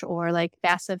much or like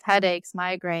massive headaches,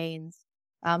 migraines,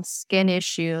 skin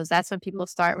issues. That's when people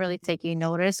start really taking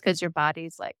notice because your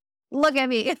body's like, look at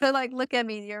me. They're like, look at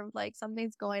me. You're like,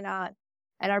 something's going on.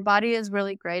 And our body is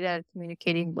really great at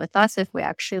communicating with us if we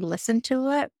actually listen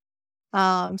to it.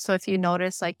 So if you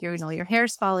notice like your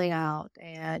hair's falling out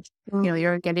and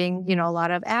you're getting a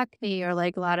lot of acne or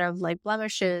like a lot of like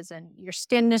blemishes and your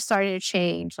skin is starting to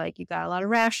change, like you got a lot of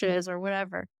rashes or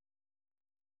whatever,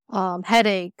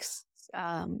 headaches,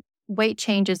 weight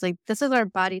changes, like this is our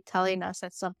body telling us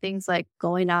that something's like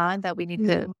going on that we need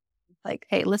to like,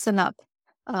 hey, listen up.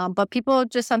 But people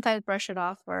just sometimes brush it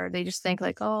off or they just think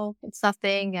like, oh, it's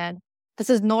nothing and this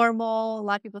is normal. A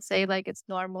lot of people say like it's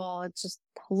normal. It's just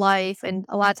life. And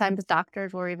a lot of times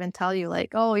doctors will even tell you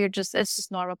like, oh, it's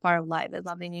just normal part of life. There's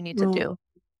nothing you need to do.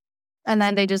 And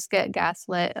then they just get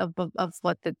gaslit of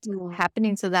what's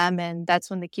happening to them. And that's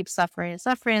when they keep suffering and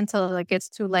suffering until it gets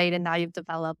too late. And now you've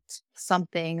developed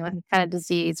something like kind of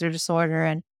disease or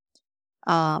disorder.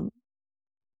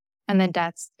 And then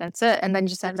that's it. And then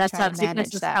just have to try to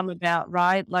manage that. Come about,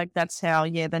 right? Like that's how,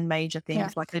 the major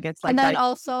things like it gets like. And then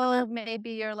also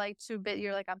maybe you're like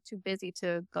you're like, I'm too busy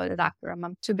to go to the doctor.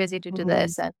 I'm too busy to do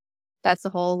this. And that's the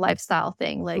whole lifestyle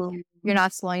thing. Like you're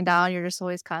not slowing down. You're just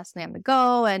always constantly on the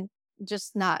go and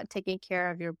just not taking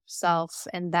care of yourself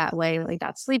in that way. Like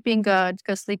not sleeping good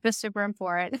because sleep is super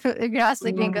important. If you're not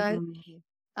sleeping good,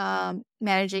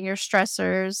 managing your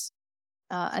stressors.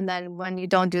 And then when you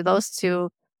don't do those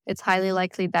two, it's highly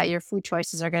likely that your food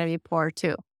choices are going to be poor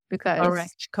too, because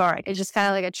correct. It's just kind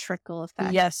of like a trickle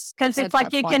effect. Yes, because it's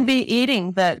like you can be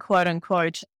eating the quote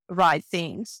unquote right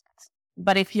things,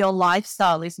 but if your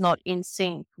lifestyle is not in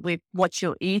sync with what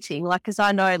you're eating, like, because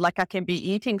I know like I can be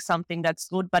eating something that's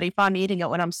good, but if I'm eating it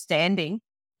when I'm standing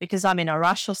because I'm in a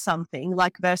rush or something,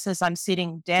 like versus I'm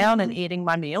sitting down and eating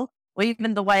my meal, or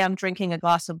even the way I'm drinking a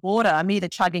glass of water, I'm either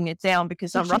chugging it down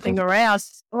because I'm rubbing around,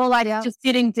 or like just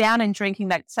sitting down and drinking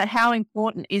that. So how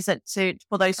important is it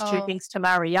for those two things to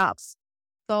marry up?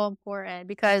 So important,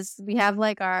 because we have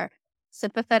like our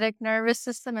sympathetic nervous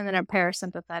system and then our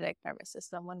parasympathetic nervous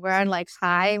system. When we're on like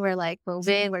high, we're like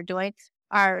moving, we're doing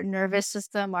our nervous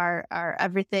system, our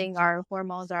everything, our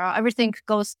hormones, everything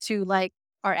goes to like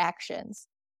our actions.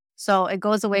 So it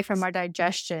goes away from our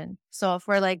digestion. So if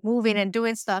we're like moving and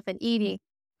doing stuff and eating,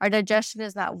 our digestion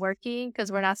is not working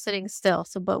because we're not sitting still.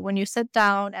 So, but when you sit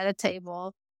down at a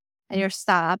table and you're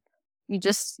still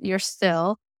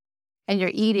and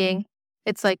you're eating,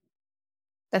 it's like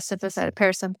the sympathetic,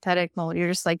 parasympathetic mode. You're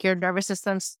just like, your nervous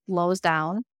system slows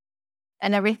down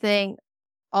and everything,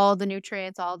 all the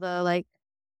nutrients, all the like,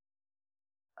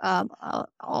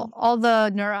 all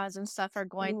the neurons and stuff are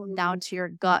going down to your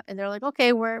gut, and they're like,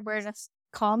 okay, we're in a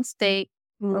calm state,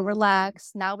 we're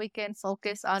relaxed. Now we can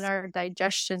focus on our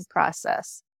digestion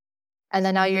process, and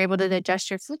then now you're able to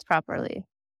digest your foods properly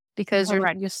because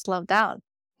you slowed down,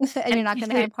 and you're not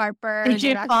going to have heartburn. Did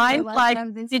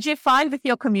you find with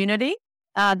your community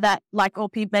that like, or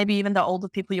maybe even the older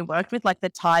people you worked with, like the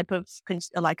type of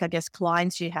like I guess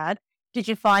clients you had? Did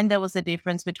you find there was a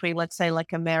difference between, let's say,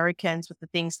 like Americans with the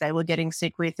things they were getting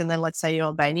sick with, and then let's say your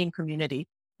Albanian community?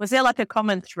 Was there like a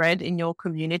common thread in your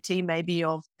community, maybe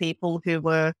of people who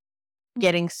were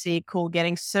getting sick or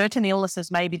getting certain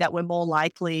illnesses maybe that were more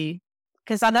likely?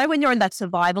 Because I know when you're in that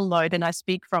survival mode, and I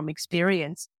speak from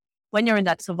experience, when you're in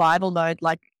that survival mode,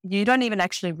 like you don't even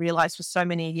actually realize for so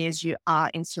many years you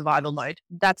are in survival mode.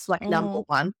 That's like number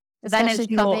one. Especially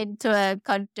coming to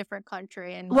a different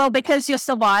country. And because your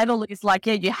survival is like,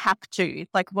 you have to,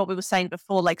 like what we were saying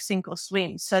before, like sink or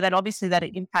swim. So that obviously that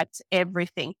it impacts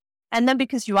everything. And then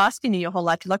because you ask in your whole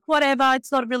life, you're like, whatever,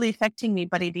 it's not really affecting me,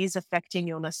 but it is affecting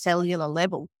you on a cellular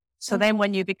level. So then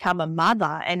when you become a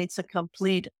mother and it's a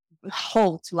complete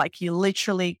halt, like you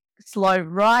literally slow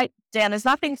right down. There's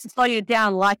nothing to slow you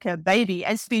down like a baby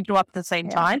and speed you up at the same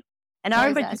time. And I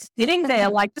remember just sitting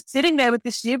there with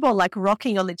this newborn, like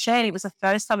rocking on the chair. And it was the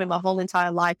first time in my whole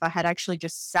entire life I had actually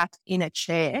just sat in a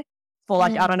chair for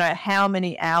like, I don't know how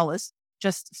many hours,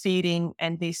 just feeding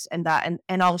and this and that.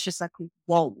 And I was just like,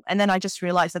 whoa. And then I just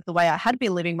realized that the way I had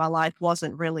been living my life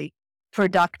wasn't really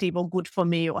productive or good for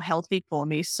me or healthy for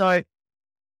me. So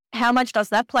how much does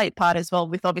that play a part as well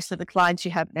with obviously the clients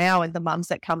you have now and the mums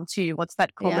that come to you? What's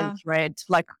that common thread,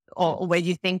 like, or where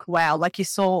you think, wow, like you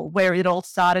saw where it all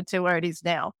started to where it is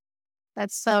now?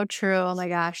 That's so true. Oh my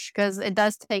gosh. Because it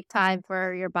does take time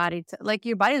for your body to, like,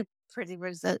 your body is pretty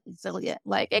resilient.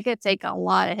 Like it could take a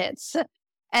lot of hits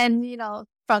and,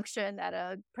 function at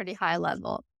a pretty high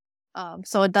level.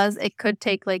 So it could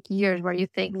take like years where you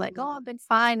think like, oh, I've been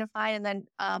fine. And then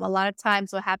a lot of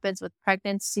times what happens with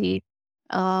pregnancy,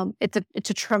 it's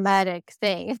a traumatic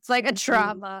thing. It's like a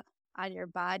trauma on your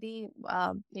body,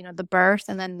 the birth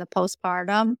and then the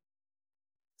postpartum.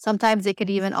 Sometimes it could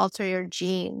even alter your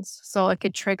genes. So it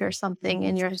could trigger something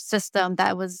in your system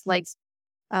that was like,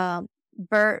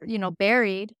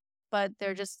 buried, but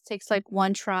there just takes like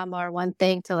one trauma or one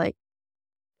thing to like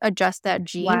adjust that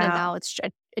gene. And now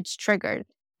it's triggered.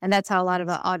 And that's how a lot of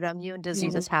autoimmune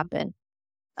diseases happen.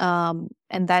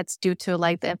 And that's due to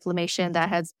like the inflammation that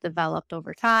has developed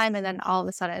over time. And then all of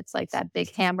a sudden it's like that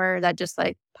big hammer that just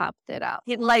like popped it out.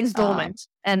 It lays dormant.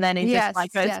 And then it just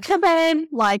like goes, come in,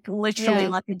 like literally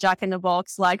like a jack in the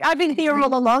box. Like I've been here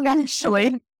all along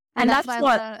actually. And that's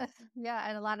what.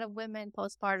 And a lot of women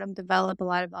postpartum develop a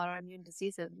lot of autoimmune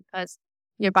diseases because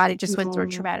your body just went through a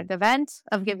traumatic event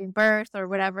of giving birth or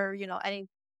whatever, any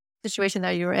situation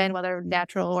that you were in, whether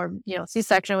natural or,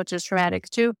 C-section, which is traumatic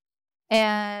too.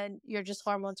 And your just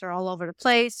hormones are all over the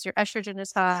place. Your estrogen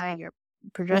is high, your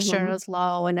progesterone is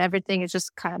low, and everything is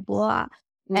just kind of blah.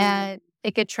 And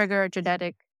it could trigger a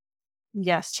genetic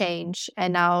change.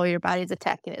 And now your body's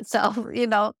attacking itself,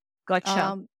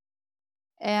 Gotcha.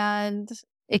 And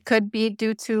it could be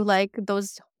due to like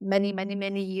those many, many,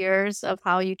 many years of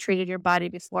how you treated your body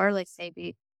before, like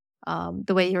maybe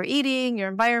the way you're eating, your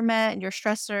environment, and your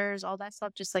stressors, all that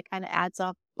stuff just like kind of adds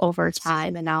up over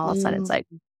time. And now all of a sudden it's like,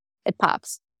 it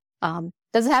pops.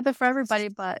 Doesn't happen for everybody,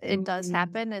 but it does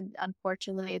happen. And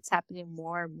unfortunately, it's happening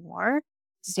more and more.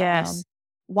 Yes.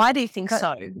 Why do you think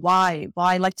so? Why?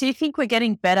 Like, do you think we're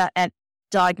getting better at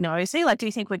diagnosing? Like, do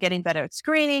you think we're getting better at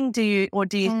screening? Do you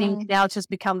think now it's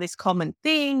just become this common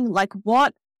thing? Like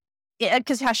what?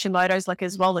 Because Hashimoto's like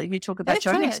as well, that you talk about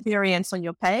your own experience on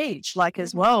your page, like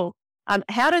as well.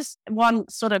 How does one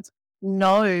sort of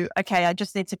know, okay, I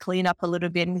just need to clean up a little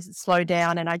bit and slow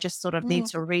down, and I just sort of need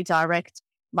to redirect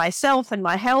myself and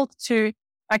my health to,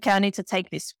 okay, I need to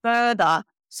take this further.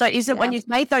 So is it when you've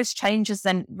made those changes,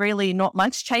 then really not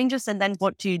much changes, and then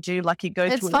what do you do? Like you go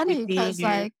It's to funny because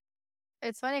I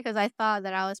thought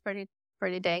that I was pretty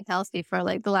dang healthy for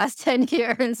like the last 10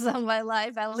 years of my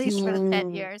life, at least for the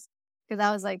 10 years. Because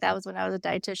I was like, that was when I was a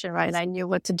dietitian, right? And I knew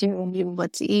what to do and knew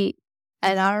what to eat.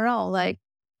 And I don't know, like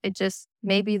it just,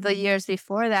 maybe the years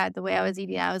before that, the way I was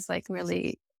eating, I was like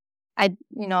really,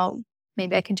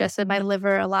 maybe I congested my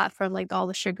liver a lot from like all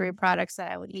the sugary products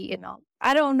that I would eat and all.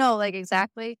 I don't know, like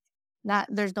exactly.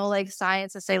 There's no like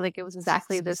science to say like it was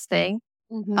exactly this thing.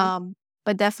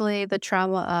 But definitely the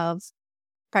trauma of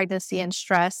pregnancy and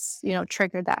stress,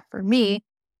 triggered that for me.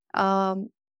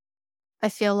 I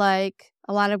feel like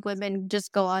a lot of women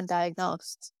just go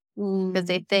undiagnosed because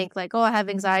they think like, oh, I have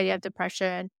anxiety, I have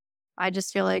depression. I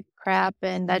just feel like crap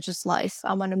and that's just life.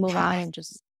 I'm going to move on and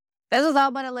just, this is how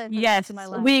I'm going to live. Yes, my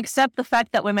life. we accept the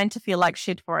fact that we're meant to feel like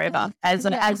shit forever as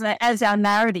our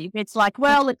narrative. It's like,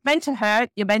 well, it's meant to hurt.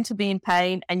 You're meant to be in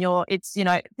pain, and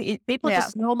people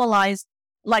just normalize.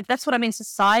 Like that's what I mean.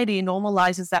 Society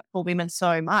normalizes that for women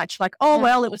so much. Like, oh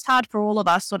well, it was hard for all of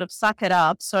us. Sort of suck it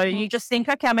up. So you just think,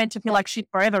 okay, I'm meant to feel like shit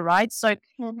forever, right? So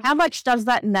how much does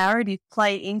that narrative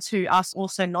play into us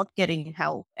also not getting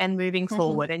help and moving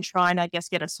forward and trying, I guess,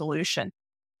 get a solution?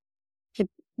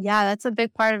 Yeah, that's a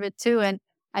big part of it too. And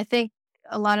I think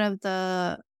a lot of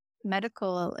the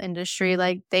medical industry,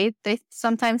 like they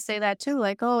sometimes say that too,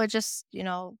 like, oh, it just,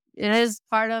 it is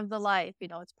part of the life,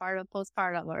 it's part of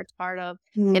postpartum or it's part of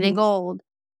getting old,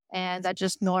 and that's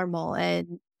just normal.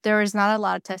 And there is not a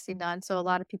lot of testing done. So a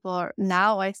lot of people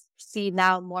I see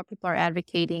more people are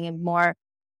advocating and more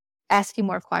asking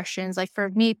more questions. Like for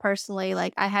me personally,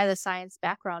 like I had a science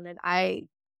background and I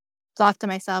thought to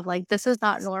myself, like, this is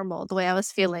not normal, the way I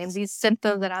was feeling, these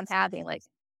symptoms that I'm having. Like,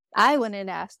 I went in and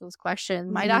asked those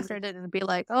questions. My doctor didn't be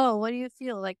like, oh, what do you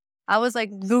feel? Like, I was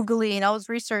like Googling, I was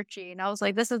researching. I was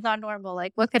like, this is not normal.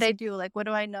 Like, what could I do? Like, what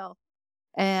do I know?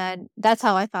 And that's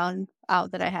how I found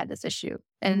out that I had this issue.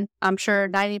 And I'm sure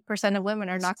 90% of women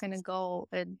are not going to go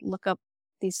and look up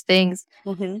these things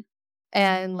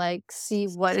and like see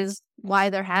why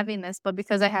they're having this. But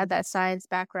because I had that science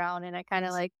background and I kind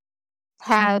of like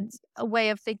had a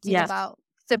way of thinking about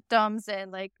symptoms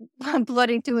and like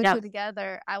putting two and two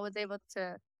together, I was able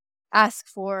to ask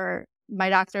for my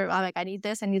doctor. I'm like, I need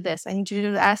this, I need this, I need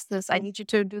you to ask this, I need you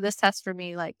to do this test for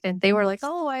me. Like, and they were like,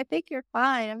 oh, I think you're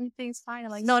fine, everything's fine.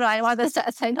 I'm like, no, I want this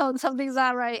test. I know something's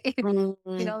not right.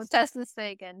 Test this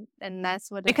thing, and that's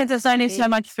what. Because there's only so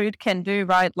much food can do,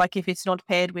 right? Like if it's not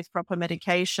paired with proper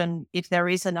medication, if there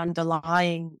is an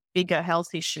underlying bigger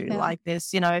health issue like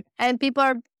this, and people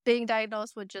are being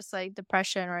diagnosed with just like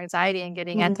depression or anxiety and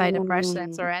getting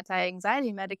antidepressants or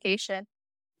anti-anxiety medication,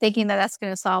 thinking that that's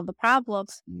going to solve the problem.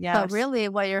 But really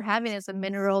what you're having is a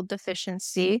mineral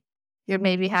deficiency. You're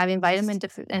maybe having vitamin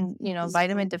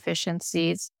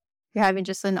deficiencies. You're having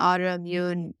just an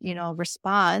autoimmune,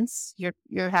 response. You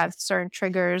have certain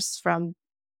triggers from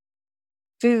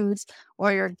foods,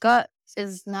 or your gut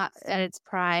is not at its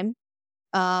prime.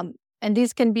 And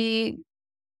these can be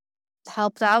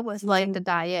helped out with like the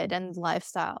diet and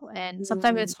lifestyle. And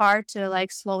sometimes it's hard to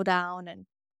like slow down and,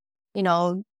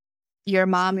 your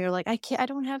mom, you're like, I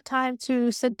don't have time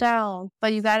to sit down,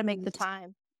 but you got to make the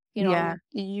time,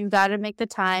 you got to make the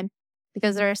time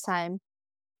because there is time.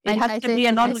 It has to be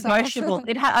a non-negotiable.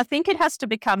 I think it has to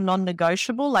become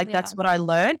non-negotiable. Like that's what I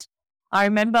learned. I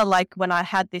remember like when I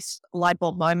had this light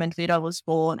bulb moment, Vito was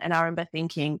born, and I remember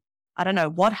thinking, I don't know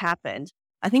what happened.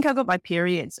 I think I got my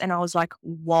periods and I was like,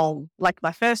 whoa, like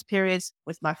my first periods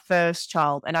with my first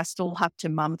child, and I still have to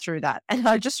mum through that. And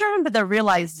I just remember the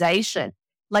realization,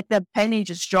 like the penny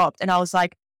just dropped, and I was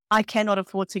like, I cannot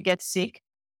afford to get sick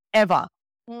ever.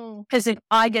 Because if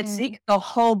I get sick, the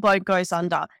whole boat goes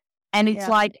under. And it's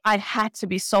like, I had to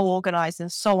be so organized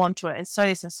and so onto it and so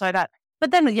this and so that.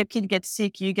 But then when your kid gets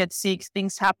sick, you get sick,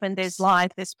 things happen, there's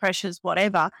life, there's pressures,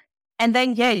 whatever. And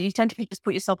then, you tend to just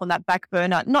put yourself on that back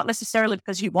burner, not necessarily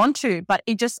because you want to, but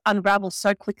it just unravels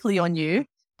so quickly on you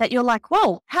that you're like,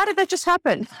 whoa, how did that just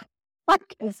happen?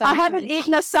 Like, I haven't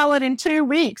eaten a salad in 2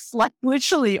 weeks, like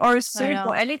literally, or a soup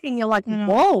or anything. You're like,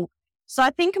 whoa. So I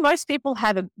think most people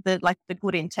have the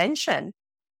good intention,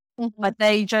 but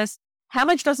they just, how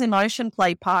much does emotion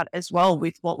play part as well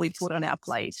with what we put on our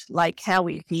plate, like how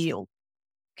we feel?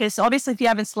 Because obviously if you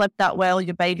haven't slept that well,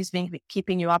 your baby's been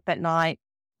keeping you up at night,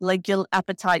 like your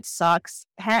appetite sucks.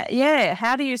 How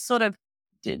do you sort of,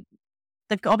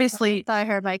 obviously. I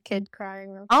heard my kid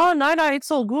crying. Oh, no, it's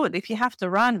all good. If you have to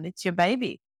run, it's your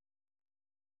baby.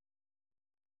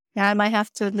 Yeah, I might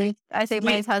have to leave. I think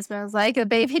my husband was like, a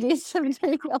baby needs to be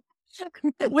taken.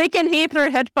 We can hear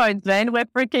through headphones, man. We're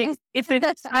freaking, it's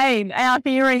insane. Our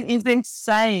hearing is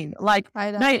insane. Like,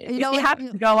 I know. no, if you have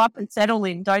to go up and settle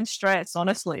in, don't stress,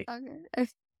 honestly. Okay.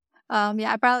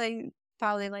 Yeah, probably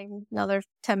like another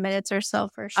 10 minutes or so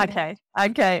for sure. Okay.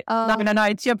 No.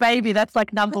 It's your baby. That's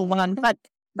like number one. But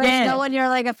you know, when you're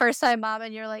like a first time mom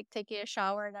and you're like taking a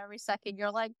shower and every second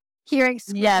you're like hearing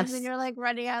screams and you're like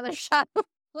running out of the shower.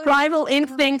 Primal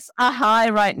instincts are high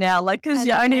right now. Like, because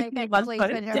you're only a few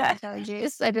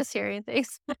months I just hearing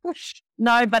things.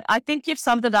 No, but I think you've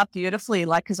summed it up beautifully.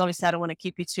 Like, because obviously I don't want to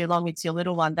keep you too long. It's your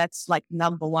little one. That's like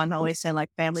number one. I always say like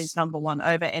family's number one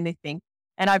over anything.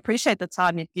 And I appreciate the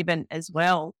time you've given as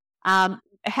well.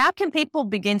 How can people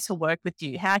begin to work with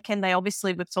you? How can they,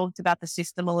 obviously we've talked about the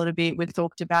system a little bit. We've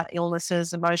talked about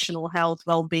illnesses, emotional health,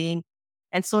 well-being,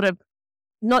 and sort of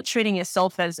not treating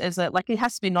yourself as a, like, it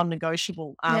has to be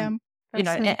non-negotiable. You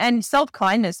know, and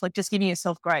self-kindness, like just giving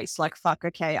yourself grace, like, fuck,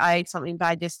 okay, I ate something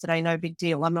bad yesterday, no big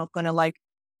deal. I'm not going to like,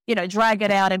 you know, drag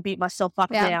it out and beat myself up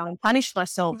now and punish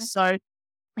myself. So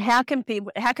how can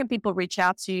people reach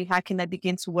out to you? How can they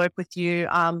begin to work with you?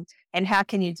 And how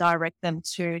can you direct them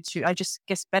to, I just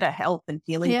guess, better health and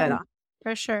feeling better?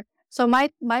 For sure. So my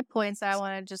points that I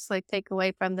want to just like take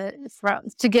away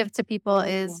to give to people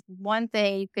is, one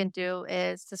thing you can do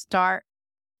is to start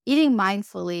eating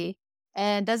mindfully.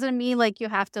 And doesn't mean like you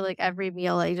have to like every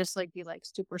meal like just like be like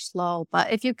super slow,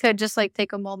 but if you could just like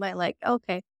take a moment, like,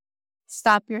 okay,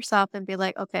 stop yourself and be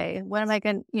like, okay, what am I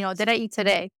gonna, you know, did I eat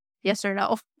today? Yes or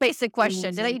no? Basic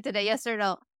question. Did I eat today? Yes or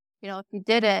no? You know, if you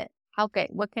didn't, okay,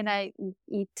 what can I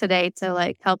eat today to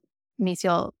like help me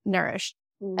feel nourished?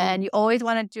 And you always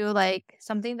want to do like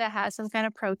something that has some kind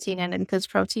of protein in it, because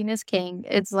protein is king.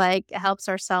 It's like, it helps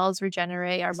our cells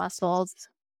regenerate, our muscles,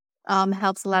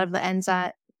 helps a lot of the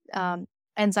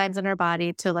enzymes in our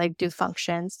body to like do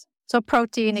functions. So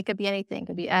protein, it could be anything. It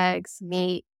could be eggs,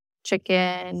 meat,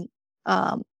 chicken,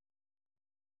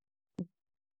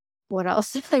 what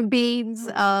else? Like beans,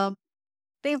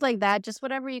 things like that. Just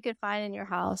whatever you could find in your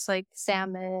house, like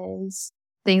salmons,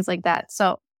 things like that.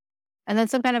 So, and then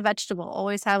some kind of vegetable.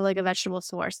 Always have like a vegetable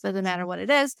source. Doesn't matter what it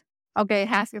is. Okay,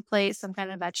 half your plate, some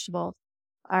kind of vegetable.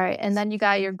 All right. And then you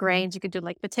got your grains. You could do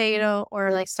like potato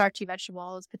or like starchy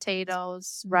vegetables,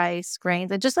 potatoes, rice,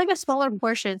 grains, and just like a smaller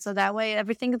portion. So that way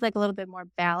everything is like a little bit more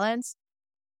balanced.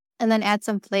 And then add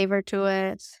some flavor to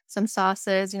it, some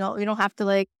sauces. You know, you don't have to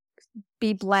like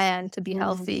be bland to be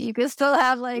healthy. You can still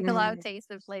have like a lot of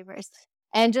taste and flavors.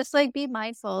 And just like be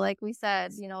mindful, like we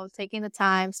said, you know, taking the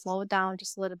time, slow it down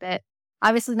just a little bit.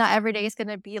 Obviously, not every day is going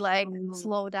to be like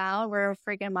slow down. We're a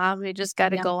freaking mom. We just got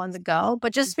to go on the go.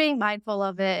 But just being mindful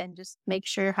of it and just make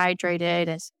sure you're hydrated,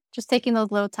 and just taking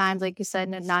those little times, like you said,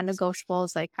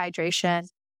 non-negotiables like hydration,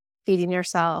 feeding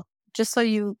yourself, just so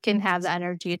you can have the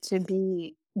energy to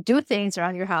do things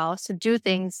around your house, to do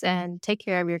things and take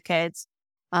care of your kids.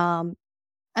 And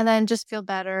then just feel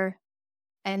better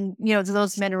and, you know, do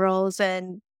those minerals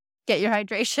and get your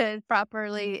hydration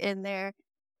properly in there.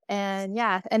 And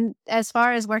and as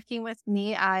far as working with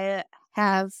me, I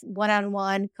have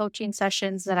one-on-one coaching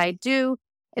sessions that I do.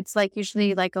 It's like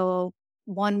usually like a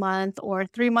 1 month or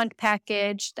 3 month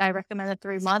package. I recommend a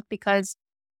 3 month because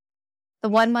the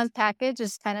 1 month package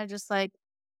is kind of just like,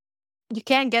 you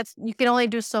can only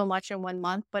do so much in 1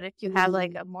 month, but if you have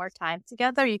like more time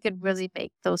together, you could really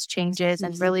make those changes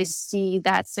and really see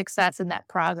that success and that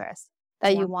progress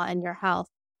that you want in your health.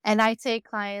 And I take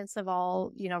clients of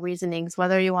all, you know, reasonings,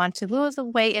 whether you want to lose the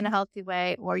weight in a healthy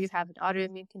way, or you have an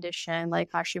autoimmune condition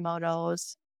like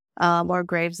Hashimoto's, or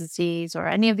Graves' disease, or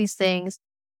any of these things,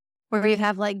 where you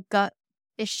have like gut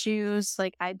issues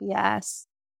like IBS,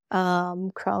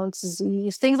 Crohn's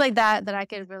disease, things like that I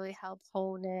could really help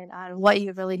hone in on what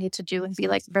you really need to do and be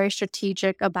like very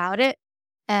strategic about it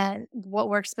and what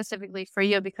works specifically for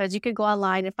you, because you could go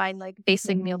online and find like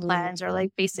basic meal plans or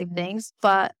like basic things,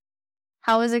 but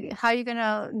how are you going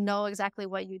to know exactly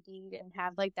what you need and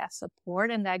have like that support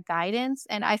and that guidance?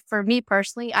 And for me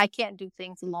personally, I can't do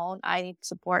things alone. I need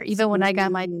support. Even when I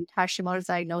got my Hashimoto's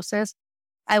diagnosis,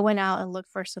 I went out and looked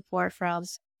for support from,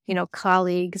 you know,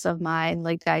 colleagues of mine,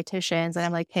 like dietitians. And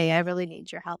I'm like, hey, I really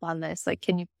need your help on this. Like,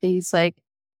 can you please like,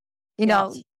 you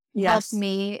know, help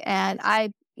me? And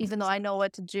even though I know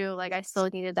what to do, like I still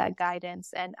needed that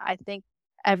guidance. And I think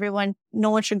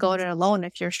no one should go it alone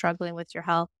if you're struggling with your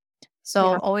health.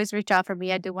 So always reach out for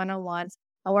me. I do one-on-ones.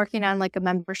 I'm working on like a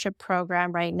membership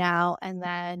program right now. And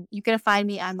then you can find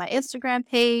me on my Instagram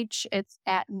page. It's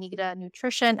at Nita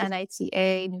Nutrition,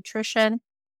 NITA Nutrition.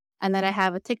 And then I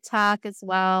have a TikTok as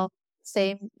well.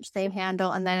 same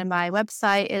handle. And then my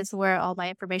website is where all my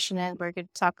information is. We're going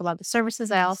to talk about the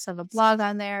services. I also have a blog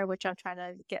on there, which I'm trying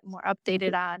to get more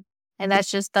updated on. And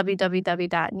that's just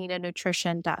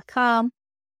www.ninanutrition.com.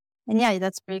 And yeah,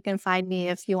 that's where you can find me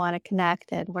if you want to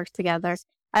connect and work together.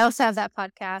 I also have that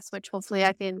podcast, which hopefully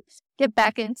I can get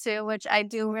back into, which I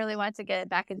do really want to get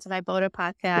back into my Boda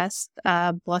podcast,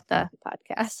 Bota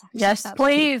podcast. Yes,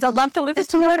 please. I'd love to listen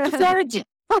to your episode.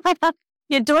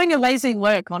 You're doing amazing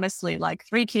work, honestly. Like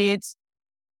 3 kids,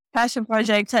 passion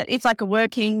project. It's like a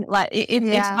working, like it's,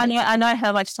 I know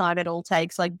how much time it all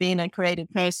takes, like being a creative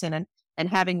person and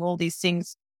having all these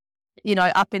things, you know,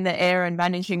 up in the air and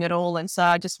managing it all. And so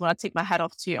I just want to tip my hat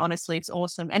off to you. Honestly, it's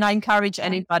awesome. And I encourage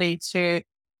anybody to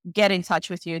get in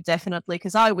touch with you, definitely,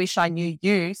 because I wish I knew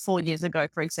you 4 years ago,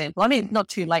 for example. I mean, not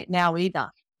too late now either,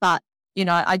 but, you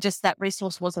know, that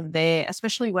resource wasn't there,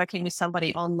 especially working with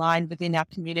somebody online within our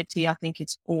community. I think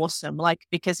it's awesome. Like,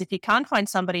 because if you can't find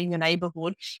somebody in your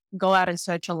neighborhood, go out and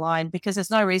search online, because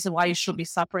there's no reason why you should be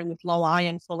suffering with low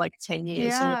iron for like 10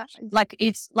 years. Yeah. Like,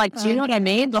 it's like, do you know what I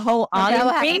mean? The whole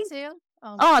iron thing.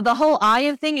 The whole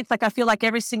iron thing. It's like, I feel like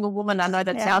every single woman I know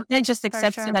that's out there just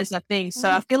accepts it as a thing. So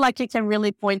I feel like you can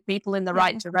really point people in the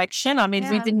right direction. I mean,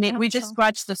 we just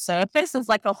scratched the surface. There's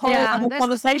like a whole other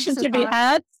conversation to be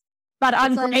had. But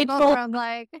I'm grateful. From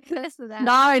like this and that.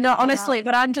 No, honestly,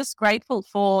 but I'm just grateful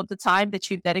for the time that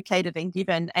you've dedicated and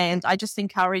given. And I just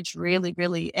encourage really,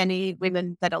 really any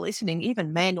women that are listening,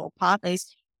 even men or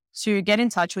partners, to get in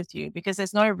touch with you, because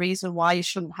there's no reason why you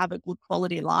shouldn't have a good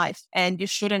quality life. And you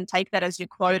shouldn't take that as your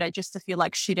quota just to feel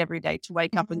like shit every day, to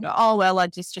wake up and go, oh, well, I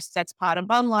just that's part of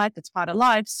my life. That's part of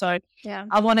life. So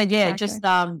I want to, just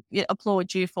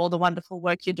applaud you for the wonderful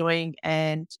work you're doing.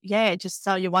 And just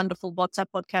tell your wonderful WhatsApp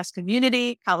podcast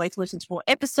community. Can't wait to listen to more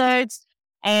episodes.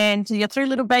 And your 3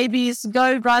 little babies,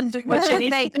 go run, do what you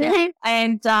need to do.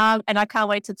 And I can't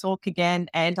wait to talk again.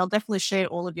 And I'll definitely share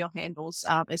all of your handles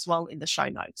as well in the show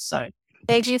notes. So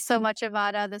thank you so much,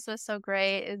 Ivana. This was so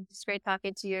great. It's great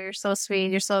talking to you. You're so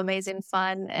sweet. You're so amazing,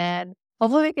 fun. And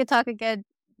hopefully we can talk again,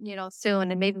 you know,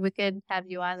 soon. And maybe we could have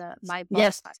you on my blog.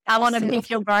 Yes, I want to pick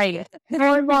your brain.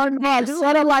 Very long. I just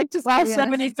want to ask so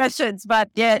many questions. But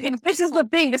this is the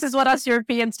thing. This is what us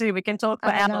Europeans do. We can talk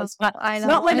for hours, but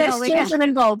not when there's children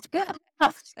involved.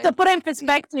 To put in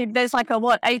perspective, there's like a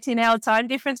 18-hour time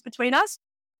difference between us.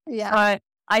 Yeah. So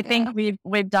I think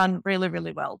we've done really,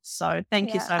 really well. So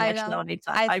thank you so much, Leonita.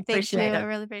 I appreciate it. I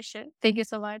really appreciate it. Thank you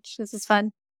so much. This is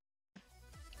fun.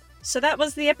 So that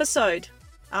was the episode.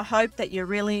 I hope that you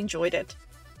really enjoyed it.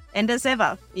 And as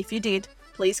ever, if you did,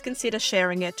 please consider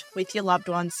sharing it with your loved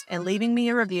ones and leaving me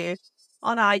a review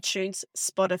on iTunes,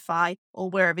 Spotify, or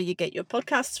wherever you get your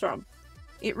podcasts from.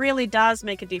 It really does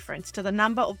make a difference to the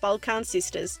number of Balkan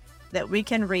sisters that we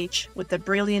can reach with the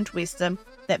brilliant wisdom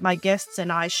that my guests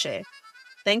and I share.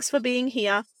 Thanks for being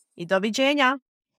here. I doviđenja.